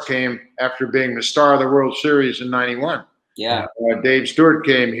 Jack Morris came after being the star of the World Series in '91. Yeah. Dave Stewart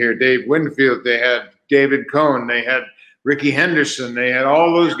came here, Dave Winfield, they had David Cohn, they had Ricky Henderson, they had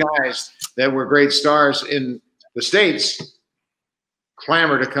all those guys that were great stars in the States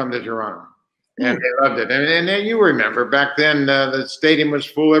clamor to come to Toronto. And they loved it. And then you remember back then the stadium was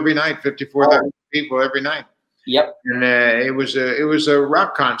full every night, 54,000 people every night. Yep. And it was a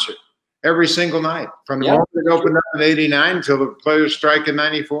rock concert every single night from the moment it opened up in '89 until the players strike in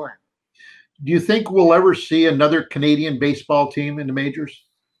 '94. Do you think we'll ever see another Canadian baseball team in the majors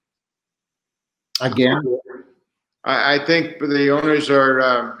again? I think the owners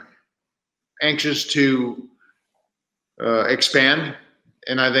are anxious to expand,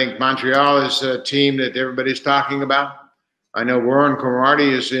 and I think Montreal is a team that everybody's talking about. I know Warren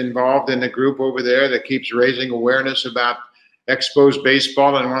Cromartie is involved in the group over there that keeps raising awareness about Expos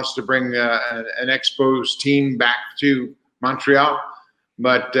baseball and wants to bring an Expos team back to Montreal.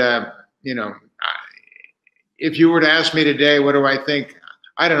 But if you were to ask me today, what do I think?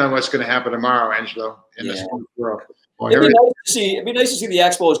 I don't know what's going to happen tomorrow, Angelo, in the sports world. It'd be nice to see the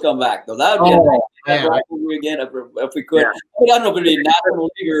Expos come back, though. That would be a rivalry again if we could. I don't know if it'd be National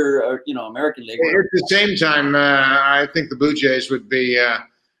League or American League. At the same time, I think the Blue Jays would be,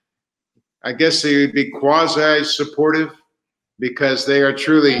 I guess they would be quasi-supportive because they are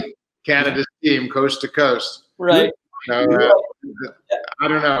truly Canada's team, coast to coast. Right. So, I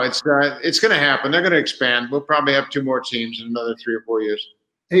don't know. It's going to happen. They're going to expand. We'll probably have 2 more teams in another 3 or 4 years.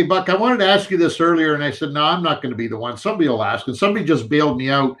 Hey, Buck, I wanted to ask you this earlier, and I said, no, I'm not going to be the one. Somebody will ask, and somebody just bailed me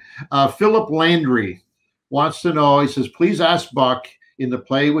out. Philip Landry wants to know, he says, please ask Buck in the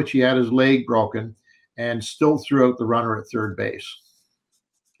play which he had his leg broken, and still threw out the runner at third base.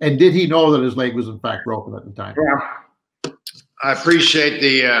 And did he know that his leg was in fact broken at the time? Yeah. I appreciate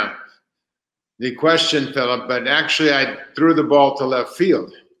the question, Philip, but actually I threw the ball to left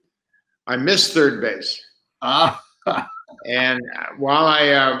field. I missed third base. And while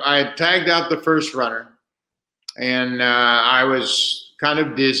I had tagged out the first runner, and I was kind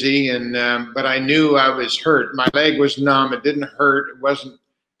of dizzy, and but I knew I was hurt. My leg was numb. It didn't hurt. It wasn't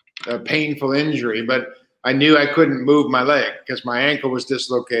a painful injury, but I knew I couldn't move my leg because my ankle was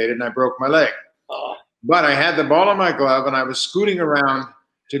dislocated and I broke my leg. But I had the ball in my glove, and I was scooting around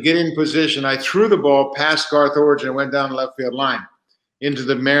to get in position. I threw the ball past Garth Origin and went down the left field line into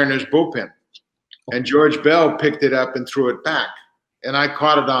the Mariners bullpen. And George Bell picked it up and threw it back. And I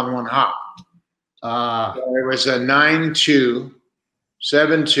caught it on one hop. So it was a 9-2,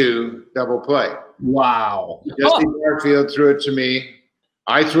 7-2 double play. Wow. Jesse Garfield threw it to me.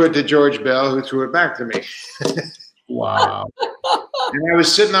 I threw it to George Bell, who threw it back to me. Wow. And I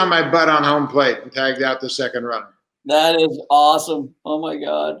was sitting on my butt on home plate and tagged out the second runner. That is awesome. Oh my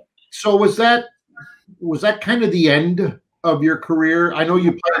God. So was that kind of the end of your career? I know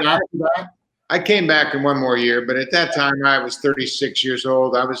you played after that. I came back in one more year, but at that time I was 36 years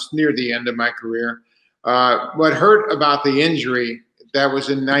old. I was near the end of my career. What hurt about the injury that was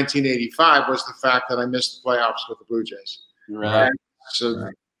in 1985 was the fact that I missed the playoffs with the Blue Jays. Right. So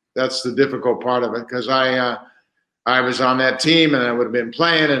that's the difficult part of it, because I was on that team and I would have been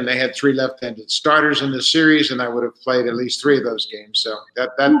playing, and they had 3 left-handed starters in the series, and I would have played at least 3 of those games. So that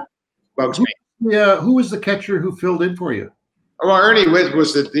bugs me. Yeah. Who was the catcher who filled in for you? Well, Ernie Witt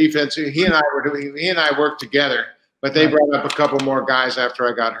was the defense. He and I worked together, but they brought up a couple more guys after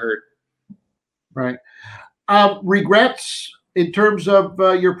I got hurt. Right. Regrets in terms of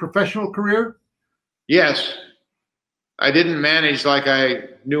your professional career? Yes. I didn't manage like I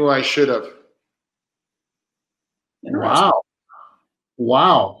knew I should have. Wow.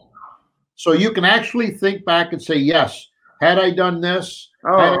 Wow. So you can actually think back and say, yes, had I done this?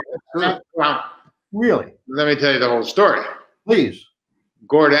 Oh, well, really? Let me tell you the whole story. Please.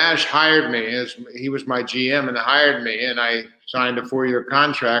 Gord Ash hired me. He was my GM and hired me, and I signed a 4-year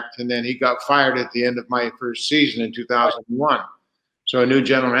contract, and then he got fired at the end of my first season in 2001. So a new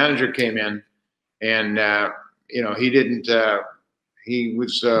general manager came in, and he didn't. He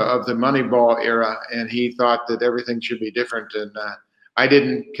was of the Moneyball era, and he thought that everything should be different, and I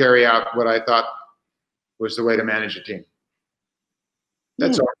didn't carry out what I thought was the way to manage a team.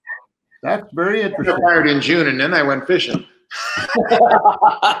 That's all. That's very interesting. I got fired in June, and then I went fishing.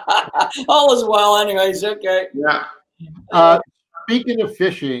 All is well, anyways. Okay. Yeah. Speaking of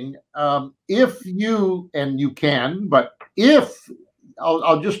fishing, if you, and you can, but if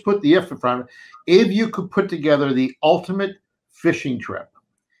I'll just put the if in front of it, if you could put together the ultimate fishing trip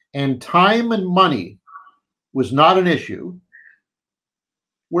and time and money was not an issue,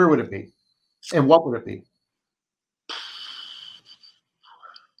 where would it be? And what would it be?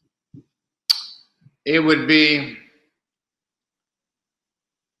 It would be.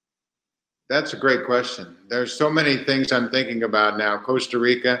 That's a great question. There's so many things I'm thinking about now. Costa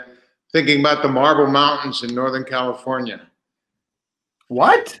Rica, thinking about the Marble Mountains in Northern California.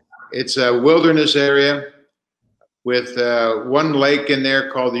 What? It's a wilderness area with one lake in there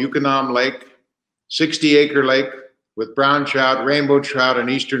called the Yukonam Lake, 60-acre lake with brown trout, rainbow trout, and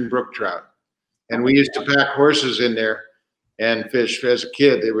eastern brook trout. And we used to pack horses in there and fish as a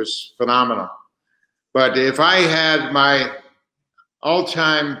kid. It was phenomenal. But if I had my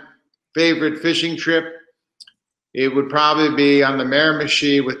all-time favorite fishing trip, it would probably be on the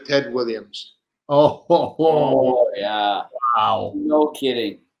Miramichi with Ted Williams. Oh yeah. Wow. No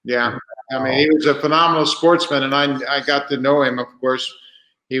kidding. Yeah. I mean, he was a phenomenal sportsman, and I got to know him, of course.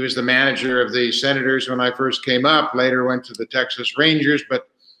 He was the manager of the Senators when I first came up, later went to the Texas Rangers, but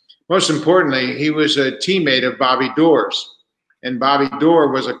most importantly, he was a teammate of Bobby Doerr's. And Bobby Doerr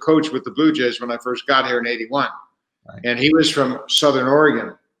was a coach with the Blue Jays when I first got here in '81. Right. And he was from Southern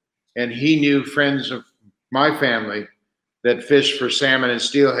Oregon. And he knew friends of my family that fished for salmon and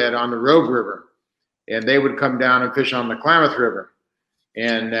steelhead on the Rogue River. And they would come down and fish on the Klamath River.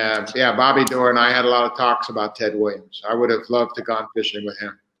 And Bobby Doerr and I had a lot of talks about Ted Williams. I would have loved to have gone fishing with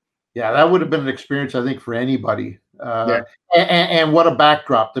him. Yeah, that would have been an experience, I think, for anybody. And what a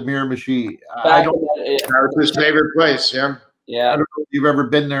backdrop, the Miramichi. That was his favorite place, yeah. Yeah. I don't know if you've ever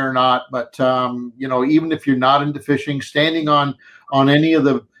been there or not, but even if you're not into fishing, standing on any of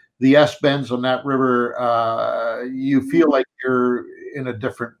the S-bends on that river, you feel like you're in a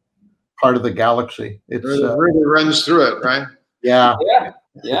different part of the galaxy. It's the river runs through it, right? Yeah.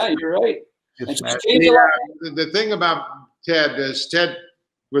 Yeah, you're right. The thing about Ted is Ted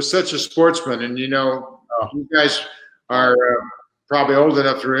was such a sportsman. And, you know, you guys are probably old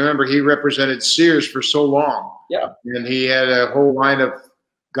enough to remember he represented Sears for so long. Yeah. And he had a whole line of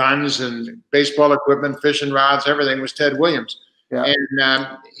guns and baseball equipment, fishing rods, everything was Ted Williams. Yeah.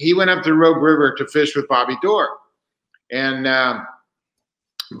 And he went up the Rogue River to fish with Bobby Dorr. And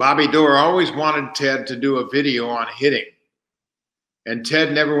Bobby Dorr always wanted Ted to do a video on hitting. And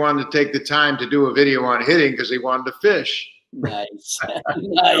Ted never wanted to take the time to do a video on hitting because he wanted to fish. Nice.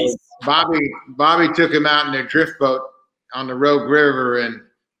 Nice. Bobby took him out in their drift boat on the Rogue River and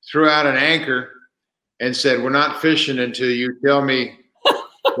threw out an anchor and said, "We're not fishing until you tell me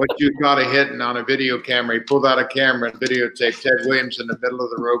what you thought of hitting on a video camera." He pulled out a camera and videotaped Ted Williams in the middle of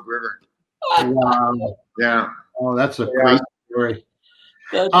the Rogue River. Wow. Yeah. Oh, that's a great story.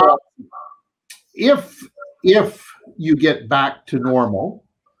 If you get back to normal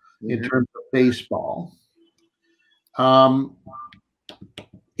in terms of baseball,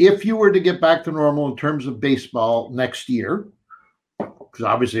 if you were to get back to normal in terms of baseball next year, because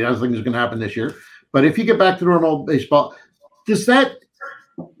obviously nothing is going to happen this year, but if you get back to normal baseball, does that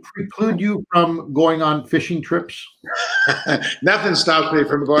preclude you from going on fishing trips? Nothing stops me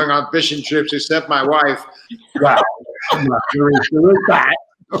from going on fishing trips except my wife. Wow. There is that.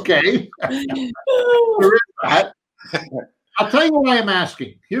 Okay. There is that. I'll tell you why I'm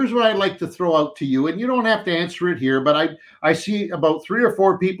asking. Here's what I'd like to throw out to you, and you don't have to answer it here, but I see about 3 or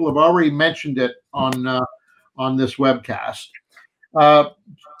 4 people have already mentioned it on this webcast.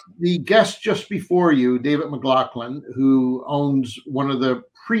 The guest just before you, David McLaughlin, who owns one of the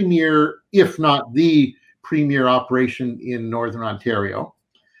premier, if not the premier operation in Northern Ontario.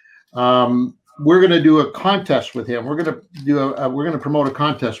 We're going to do a contest with him. We're going to promote a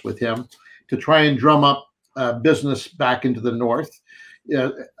contest with him to try and drum up business back into the north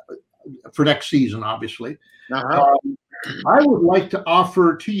for next season, obviously. I would like to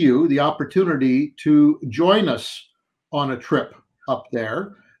offer to you the opportunity to join us on a trip up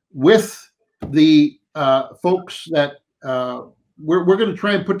there with the folks that we're going to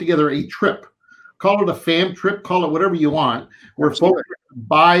try and put together a trip. Call it a fam trip, call it whatever you want, where folks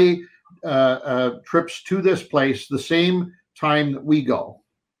buy trips to this place the same time that we go.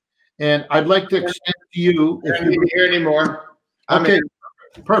 And I'd like to extend to you. I don't need to hear anymore. Okay,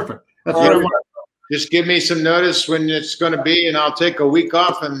 perfect. That's what I want. Just give me some notice when it's going to be, and I'll take a week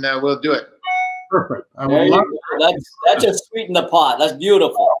off, and we'll do it. Perfect. I would love that just sweetened the pot. That's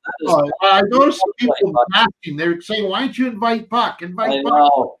beautiful. I noticed people asking. They're saying, "Why don't you invite Buck? Invite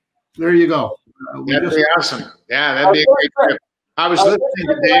Buck." There you go. That'd be awesome. Yeah, that'd be a great trip. I was listening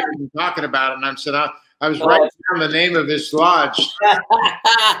to David and talking about it, and I said, I was writing down the name of his lodge.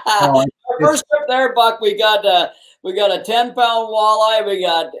 Our first trip there, Buck, we got a 10-pound walleye, we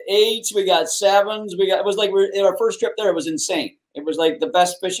got 8s, we got 7s, it was like our first trip there. It was insane. It was like the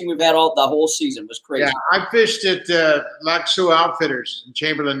best fishing we've had the whole season. It was crazy. Yeah, I fished at Lac Sioux Outfitters in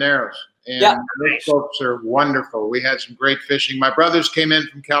Chamberlain Narrows, and those folks are wonderful. We had some great fishing. My brothers came in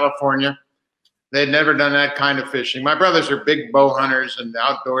from California. They'd never done that kind of fishing. My brothers are big bow hunters and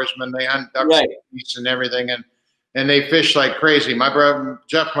outdoorsmen. They hunt ducks and geese and everything, and they fish like crazy. My brother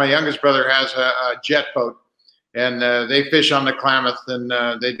Jeff, my youngest brother, has a jet boat, and they fish on the Klamath, and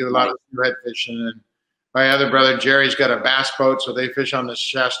they do a lot of head fishing. And my other brother Jerry's got a bass boat, so they fish on the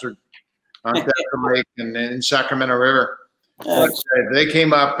Shasta Lake and in Sacramento River. But, they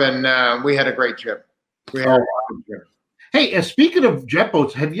came up, and we had a great trip. We had a great trip. Hey, speaking of jet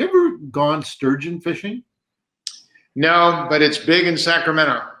boats, have you ever gone sturgeon fishing? No, but it's big in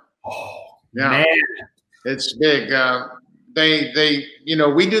Sacramento. Oh, yeah, man. It's big. They,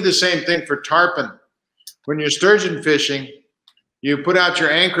 we do the same thing for tarpon. When you're sturgeon fishing, you put out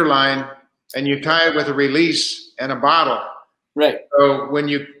your anchor line and you tie it with a release and a bottle. Right. So when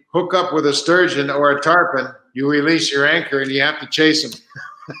you hook up with a sturgeon or a tarpon, you release your anchor and you have to chase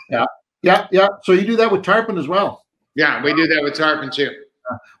them. Yeah. So you do that with tarpon as well. Yeah, we do that with tarpon too.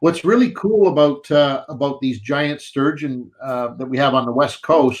 What's really cool about these giant sturgeon that we have on the West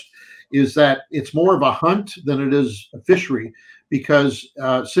Coast is that it's more of a hunt than it is a fishery, because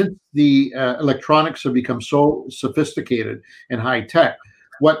since the electronics have become so sophisticated and high tech,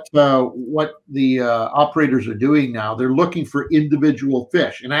 what the operators are doing now, they're looking for individual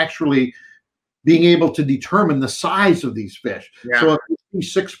fish and actually being able to determine the size of these fish. Yeah. So if you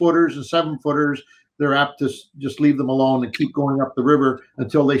see 6-footers and 7-footers, they're apt to just leave them alone and keep going up the river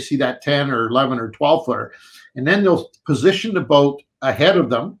until they see that 10 or 11 or 12-footer. And then they'll position the boat ahead of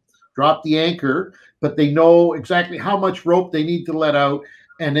them, drop the anchor, but they know exactly how much rope they need to let out.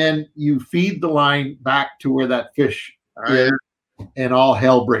 And then you feed the line back to where that fish is, and all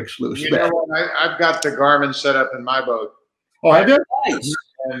hell breaks loose. You know what? I've got the Garmin set up in my boat. Oh, have you? Nice.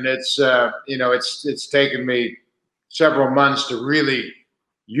 And it's it's taken me several months to really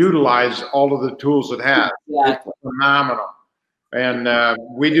utilize all of the tools it has. Exactly. It's phenomenal. And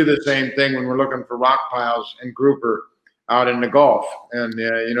we do the same thing when we're looking for rock piles and grouper out in the Gulf. And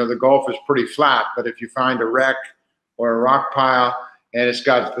the Gulf is pretty flat, but if you find a wreck or a rock pile and it's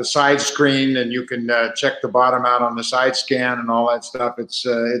got the side screen and you can check the bottom out on the side scan and all that stuff, it's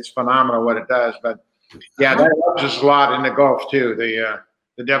phenomenal what it does. But yeah, that helps us a lot in the Gulf too.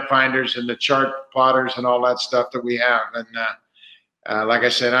 The depth finders and the chart plotters and all that stuff that we have. And like I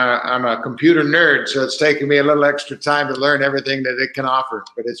said, I'm a computer nerd, so it's taken me a little extra time to learn everything that it can offer,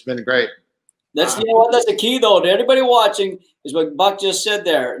 but it's been great. That's that's the key though to everybody watching is what Buck just said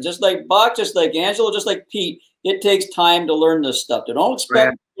there. Just like Buck, just like Angelo, just like Pete, it takes time to learn this stuff. Don't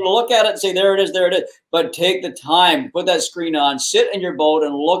expect you to look at it and say, there it is, there it is. But take the time, put that screen on, sit in your boat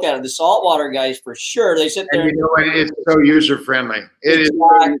and look at it. The saltwater guys, for sure, they sit there. And you know what? It's so user-friendly. It is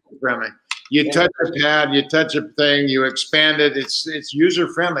so user-friendly. You touch a pad, you touch a thing, you expand it. It's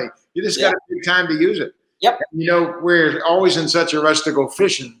user-friendly. You just got to take time to use it. Yep. We're always in such a rush to go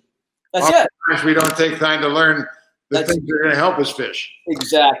fishing. That's it. We don't take time to learn the things that are going to help us fish.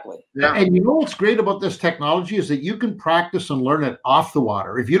 Exactly. Yeah. And you know what's great about this technology is that you can practice and learn it off the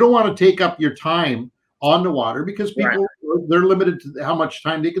water. If you don't want to take up your time on the water, because people they're limited to how much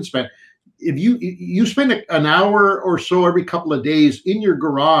time they can spend. If you spend an hour or so every couple of days in your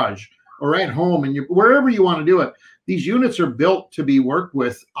garage or at home and wherever you want to do it, these units are built to be worked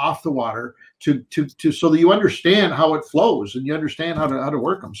with off the water to so that you understand how it flows and you understand how to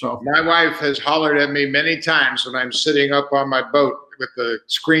work them. So my wife has hollered at me many times when I'm sitting up on my boat with the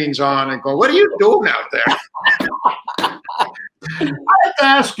screens on and going, "What are you doing out there?" I have to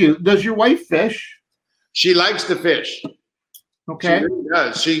ask you, does your wife fish? She likes to fish. Okay. She really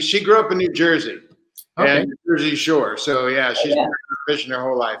does. She grew up in New Jersey and Jersey Shore. So yeah, she's been fishing her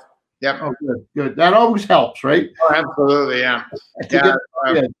whole life. Yep. Oh, good. That always helps, right? Oh, absolutely, yeah.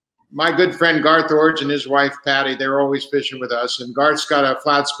 My good friend Garth Orge and his wife Patty, they're always fishing with us. And Garth's got a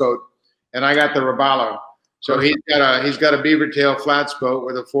flats boat, and I got the Robalo. So he's got a beaver tail flats boat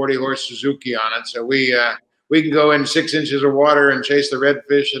with a 40-horse Suzuki on it. So we can go in 6 inches of water and chase the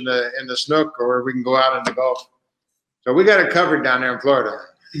redfish in the snook, or we can go out in the Gulf. So we got it covered down there in Florida.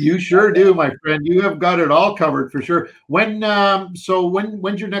 You sure do, my friend. You have got it all covered for sure. When's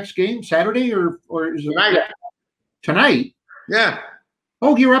your next game? Saturday or is it tonight? Tonight? Yeah.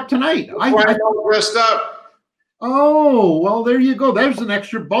 Oh, you're up tonight. I'm dressed up. Oh, well, there you go. There's an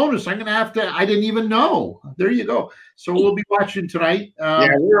extra bonus. I'm gonna have to. I didn't even know. There you go. So we'll be watching tonight.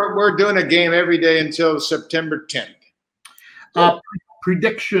 Yeah, we're doing a game every day until September 10th.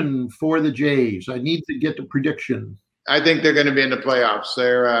 Prediction for the Jays. I need to get the prediction. I think they're going to be in the playoffs.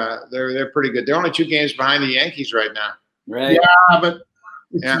 They're pretty good. They're only 2 games behind the Yankees right now. Right. Yeah, but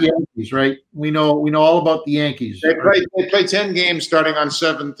it's the Yankees, right? We know all about the Yankees. They play 10 games starting on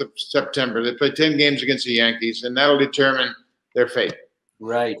 7th of September. They play 10 games against the Yankees, and that'll determine their fate.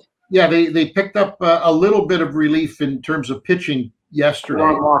 Right. Yeah, they picked up a little bit of relief in terms of pitching yesterday.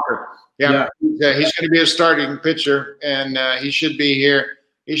 Ron Walker. Yeah. He's going to be a starting pitcher, and he should be here.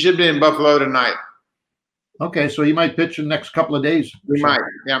 He should be in Buffalo tonight. Okay, so he might pitch in the next couple of days. He might,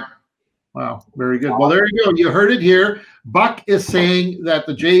 yeah. Wow, very good. Well, there you go. You heard it here. Buck is saying that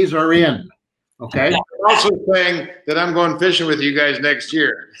the Jays are in. Okay. I'm also saying that I'm going fishing with you guys next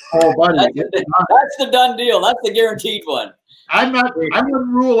year. Oh, buddy. That's the done deal. That's the guaranteed one. I wouldn't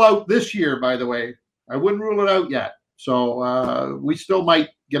rule out this year, by the way. I wouldn't rule it out yet. So we still might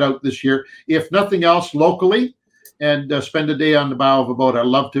get out this year. If nothing else, locally, and spend a day on the bow of a boat. I'd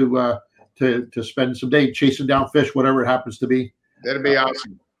love to spend some day chasing down fish, whatever it happens to be. That'd be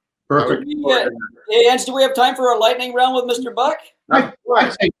awesome. Perfect. Hey, Ans, do we have time for a lightning round with Mr. Buck? I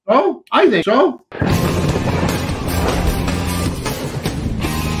think so. I think so.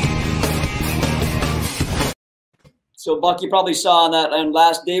 So, Buck, you probably saw on that and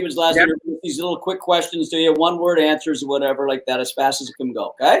David's last interview, these little quick questions to you, 1-word answers or whatever like that, as fast as it can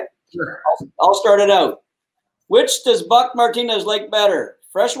go. Okay. Sure. I'll start it out. Which does Buck Martinez like better?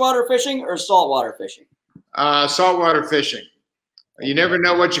 Freshwater fishing or saltwater fishing? Saltwater fishing. You never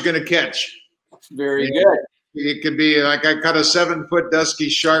know what you're going to catch. Very good. It could be like I caught a 7-foot dusky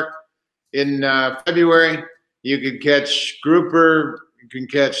shark in February. You can catch grouper. You can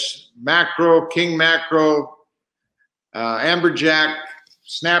catch mackerel, king mackerel, amberjack,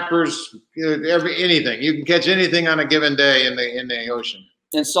 snappers, anything. You can catch anything on a given day in the ocean.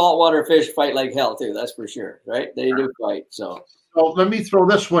 And saltwater fish fight like hell too. That's for sure, right? They do fight. So let me throw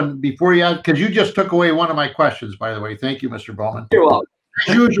this one before you, because you just took away one of my questions, by the way. Thank you, Mr. Bowman. You're welcome.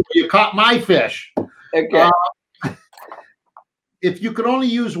 As usual, you caught my fish. Okay. if you could only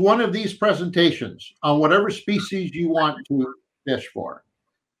use one of these presentations on whatever species you want to fish for,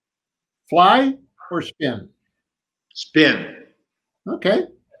 fly or spin? Spin. Okay.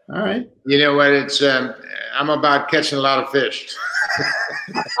 All right. You know what? It's I'm about catching a lot of fish.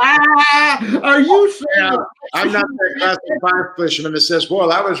 Are you saying? Yeah, I'm not that classic fire fisherman that says, "Well,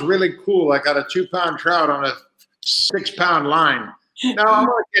 that was really cool. I got a 2-pound trout on a 6-pound line." No, I'm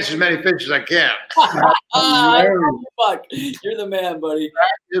going to catch as many fish as I can. Buck, you're the man, buddy.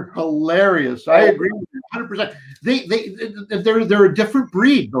 That is hilarious. I agree with you 100%. They're a different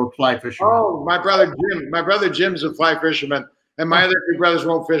breed, those fly fishermen. Oh, my brother Jim's a fly fisherman, and my other 2 brothers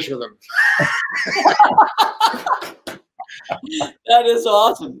won't fish with him. That is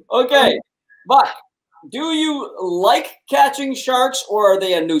awesome. Okay, Buck, do you like catching sharks, or are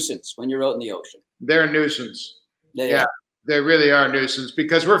they a nuisance when you're out in the ocean? They're a nuisance. Yeah. They really are a nuisance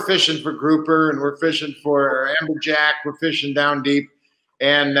because we're fishing for grouper and we're fishing for amberjack. We're fishing down deep,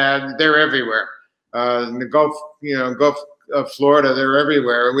 and they're everywhere. In the Gulf, Gulf of Florida, they're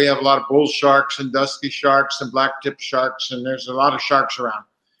everywhere. We have a lot of bull sharks and dusky sharks and blacktip sharks, and there's a lot of sharks around.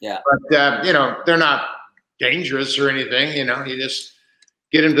 Yeah. But they're not dangerous or anything. You just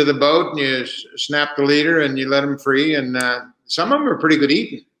get them to the boat and you snap the leader and you let them free. And some of them are pretty good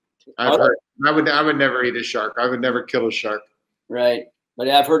eating. I've heard. I would never eat a shark. I would never kill a shark. Right. But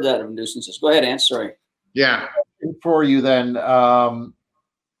I've heard that of nuisances. Go ahead, Ant. Sorry. Yeah. For you then,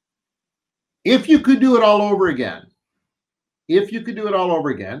 if you could do it all over again,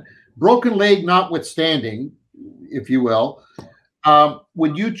 broken leg notwithstanding, if you will,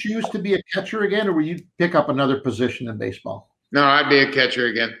 would you choose to be a catcher again, or would you pick up another position in baseball? No, I'd be a catcher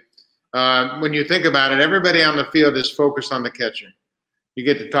again. When you think about it, everybody on the field is focused on the catcher. You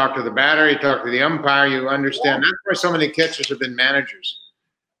get to talk to the batter, you talk to the umpire, you understand. That's why so many catchers have been managers,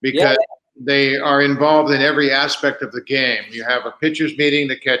 because they are involved in every aspect of the game. You have a pitcher's meeting,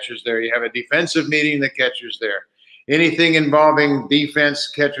 the catcher's there. You have a defensive meeting, the catcher's there. Anything involving defense,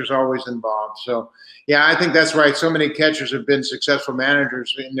 catcher's always involved. So, yeah, I think that's why so many catchers have been successful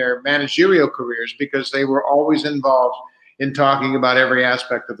managers in their managerial careers, because they were always involved in talking about every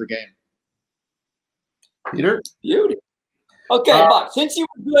aspect of the game. Peter? Beauty. Okay, Buck,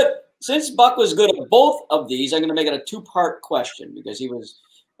 since Buck was good at both of these, I'm going to make it a 2-part question because he was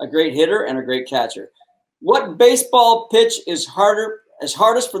a great hitter and a great catcher. What baseball pitch is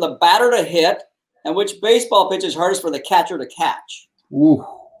hardest for the batter to hit, and which baseball pitch is hardest for the catcher to catch? Ooh.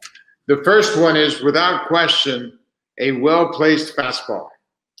 The first one is, without question, a well-placed fastball.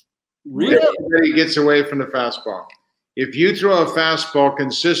 Really? Everybody gets away from the fastball. If you throw a fastball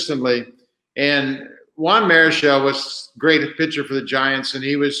consistently, and Juan Marichal was a great pitcher for the Giants, and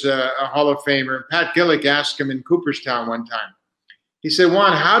he was a Hall of Famer. Pat Gillick asked him in Cooperstown one time. He said,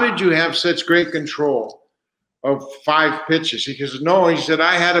 "Juan, how did you have such great control of 5 pitches?" He goes, "No," he said,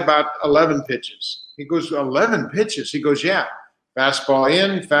 "I had about 11 pitches." He goes, 11 pitches? He goes, "Yeah. Fastball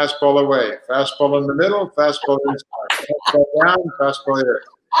in, fastball away, fastball in the middle, fastball inside, fastball down, fastball here."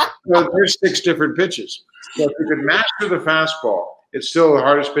 So there's 6 different pitches. So if you could master the fastball, it's still the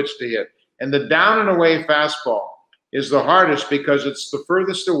hardest pitch to hit. And the down and away fastball is the hardest because it's the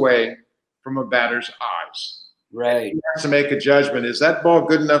furthest away from a batter's eyes. Right. He has to make a judgment. Is that ball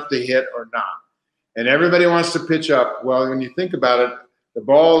good enough to hit or not? And everybody wants to pitch up. Well, when you think about it, the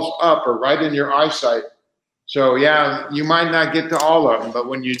ball's up or right in your eyesight. So, yeah, you might not get to all of them, but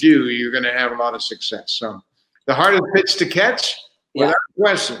when you do, you're going to have a lot of success. So the hardest pitch to catch, without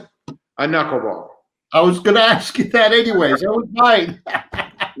question, a knuckleball. I was going to ask you that anyways. That was mine.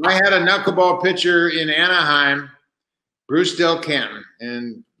 I had a knuckleball pitcher in Anaheim, Bruce Del Canton,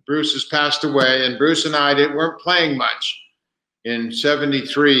 and Bruce has passed away. And Bruce and I weren't playing much in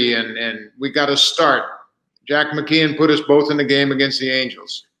 '73, and we got a start. Jack McKeon put us both in the game against the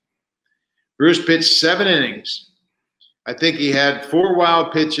Angels. Bruce pitched 7 innings. I think he had 4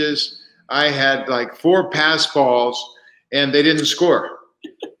 wild pitches. I had like 4 pass balls, and they didn't score.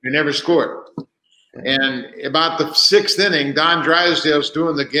 They never scored. And about the 6th inning, Don Drysdale's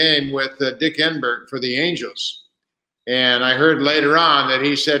doing the game with Dick Enberg for the Angels. And I heard later on that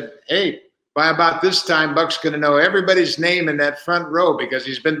he said, "Hey, by about this time, Buck's going to know everybody's name in that front row because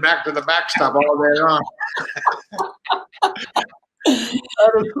he's been back to the backstop all day long."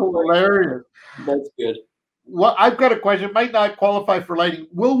 That is hilarious. That's good. Well, I've got a question. It might not qualify for lighting.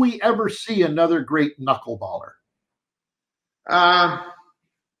 Will we ever see another great knuckleballer?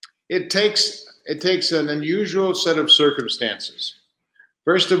 It takes an unusual set of circumstances.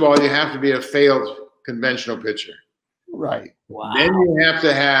 First of all, you have to be a failed conventional pitcher. Right. Wow. Then you have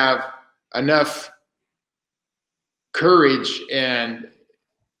to have enough courage and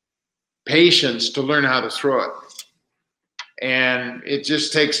patience to learn how to throw it. And it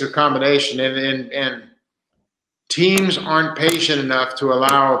just takes a combination. And teams aren't patient enough to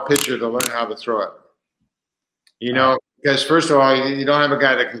allow a pitcher to learn how to throw it. You know, because first of all, you don't have a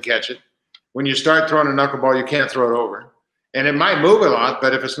guy that can catch it. When you start throwing a knuckleball, you can't throw it over. And it might move a lot,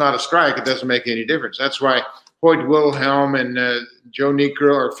 but if it's not a strike, it doesn't make any difference. That's why Hoyt Wilhelm and Joe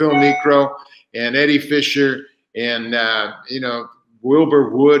Necro or Phil Necro and Eddie Fisher and, you know, Wilbur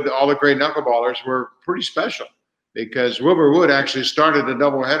Wood, all the great knuckleballers were pretty special because Wilbur Wood actually started a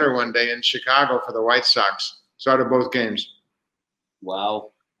doubleheader one day in Chicago for the White Sox, started both games.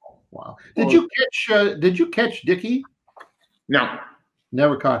 Wow. Wow. Did you catch Dickie? No.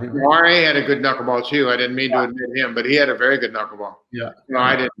 Never caught him. R.A. had a good knuckleball too. I didn't mean to admit him, but he had a very good knuckleball. Yeah. No,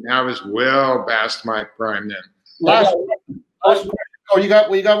 I didn't. I was well past my prime then. Last question. Oh, you got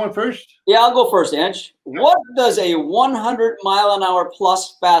one first? Yeah, I'll go first, Ange. What does a 100-mile-an-hour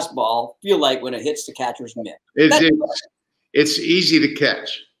plus fastball feel like when it hits the catcher's mitt? It's easy to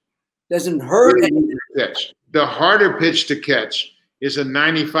catch. Doesn't hurt. Really easy to catch. The harder pitch to catch is a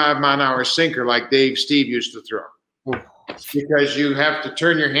 95-mile-an-hour sinker like Dave Steve used to throw. Oh. Because you have to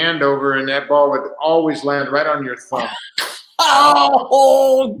turn your hand over and that ball would always land right on your thumb.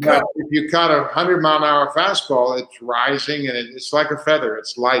 Oh, God. But if you caught a 100-mile-an-hour fastball, it's rising and it's like a feather.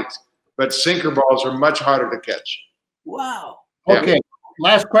 It's light. But sinker balls are much harder to catch. Wow. Okay. Yeah.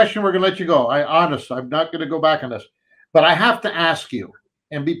 Last question. We're going to let you go. I'm not going to go back on this. But I have to ask you,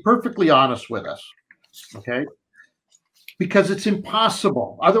 and be perfectly honest with us, okay? Because it's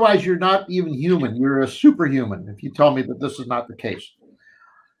impossible. Otherwise, you're not even human. You're a superhuman if you tell me that this is not the case.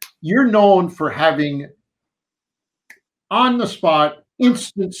 You're known for having on-the-spot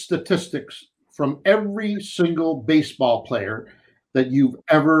instant statistics from every single baseball player that you've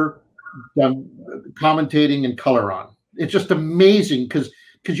ever done commentating and color on. It's just amazing because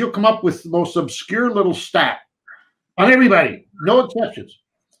you'll come up with the most obscure little stat on everybody, no exceptions.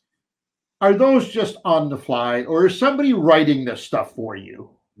 Are those just on the fly, or is somebody writing this stuff for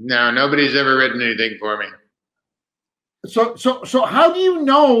you? No, nobody's ever written anything for me. So how do you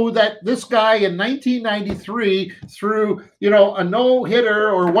know that this guy in 1993 threw, you know, a no-hitter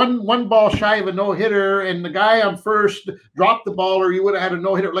or one ball shy of a no-hitter, and the guy on first dropped the ball, or you would have had a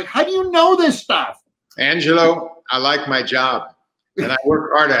no-hitter? Like, how do you know this stuff? Angelo, I like my job, and I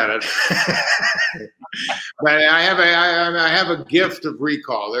work hard at it. But I have a gift of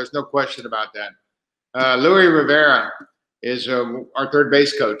recall. There's no question about that. Louis Rivera is our third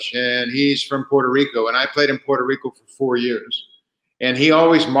base coach, and he's from Puerto Rico, and I played in Puerto Rico for 4 years. And he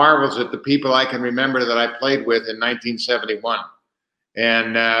always marvels at the people I can remember that I played with in 1971.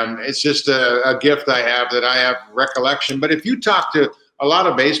 And it's just a gift I have, that I have recollection. But if you talk to a lot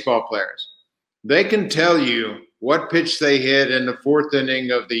of baseball players, they can tell you what pitch they hit in the fourth inning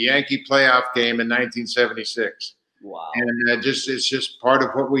of the Yankee playoff game in 1976. Wow. And it's just part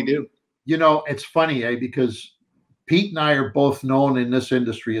of what we do. You know, it's funny, because Pete and I are both known in this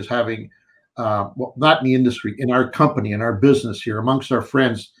industry as having, well, not in the industry, in our company, in our business here, amongst our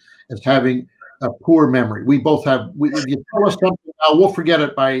friends, as having a poor memory. We both have, if you tell us something now, we'll forget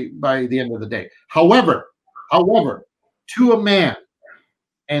it by the end of the day. However, to a man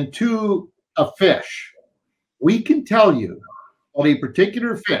and to a fish, we can tell you about a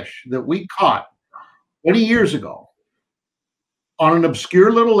particular fish that we caught 20 years ago on an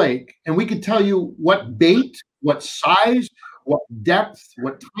obscure little lake, and we can tell you what bait, what size, what depth,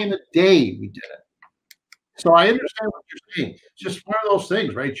 what time of day we did it. So I understand what you're saying. It's just one of those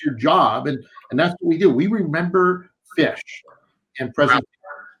things, right? It's your job, and that's what we do. We remember fish and present.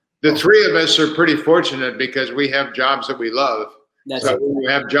 The three of us are pretty fortunate because we have jobs that we love. So when you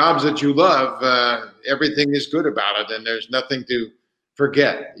have jobs that you love, everything is good about it, and there's nothing to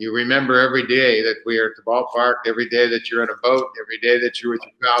forget. You remember every day that we are at the ballpark, every day that you're in a boat, every day that you're with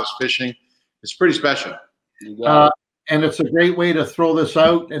your pals fishing. It's pretty special. And it's a great way to throw this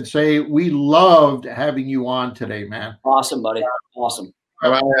out and say, we loved having you on today, man. Awesome, buddy. Awesome.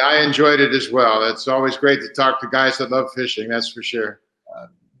 Well, I enjoyed it as well. It's always great to talk to guys that love fishing, that's for sure.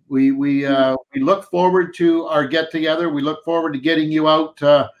 We look forward to our get together. We look forward to getting you out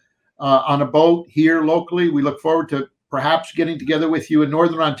on a boat here locally. We look forward to perhaps getting together with you in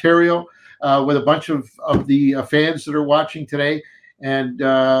Northern Ontario with a bunch of the fans that are watching today. And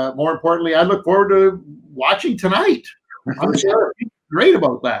more importantly, I look forward to watching tonight. I'm sure great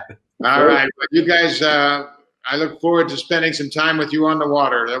about that. All right, but you guys, I look forward to spending some time with you on the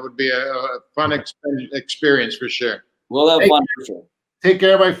water. That would be a fun experience for sure. We'll have fun for sure. Take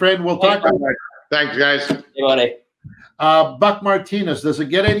care, my friend. We'll talk. Thanks, guys. Hey, buddy. Buck Martinez. Does it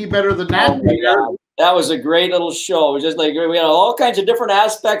get any better than that? Oh, that was a great little show. It was just like we had all kinds of different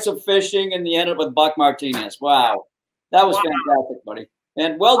aspects of fishing, and you ended up with Buck Martinez. Wow. That was fantastic, buddy.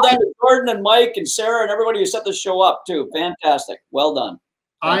 And well done to Jordan and Mike and Sarah and everybody who set the show up too. Fantastic. Well done.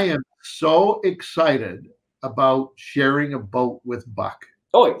 I am so excited about sharing a boat with Buck.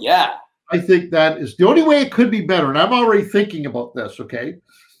 Oh, yeah. I think that is the only way it could be better. And I'm already thinking about this, okay?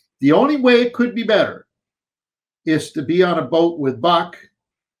 The only way it could be better is to be on a boat with Buck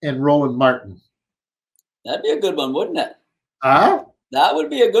and Roland Martin. That'd be a good one, wouldn't it? Huh? That would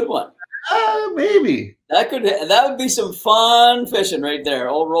be a good one. Maybe. That would be some fun fishing right there.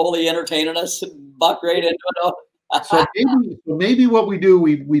 Old Rolly entertaining us, Buck right into it. So maybe what we do,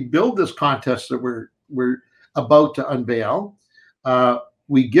 we build this contest that we're about to unveil.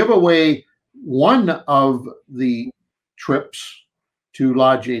 We give away one of the trips to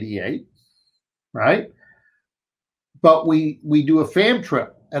Lodge 88, right? But we do a fam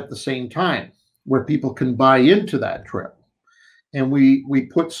trip at the same time where people can buy into that trip. And we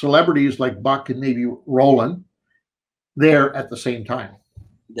put celebrities like Buck and maybe Roland there at the same time.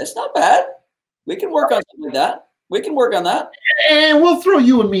 That's not bad. We can work on something like that. We can work on that. And we'll throw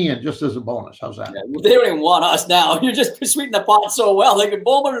you and me in just as a bonus. How's that? Yeah, they don't even want us now. You're just sweetening the pot so well. They can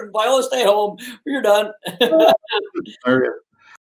Bowman and Viola stay home. You're done.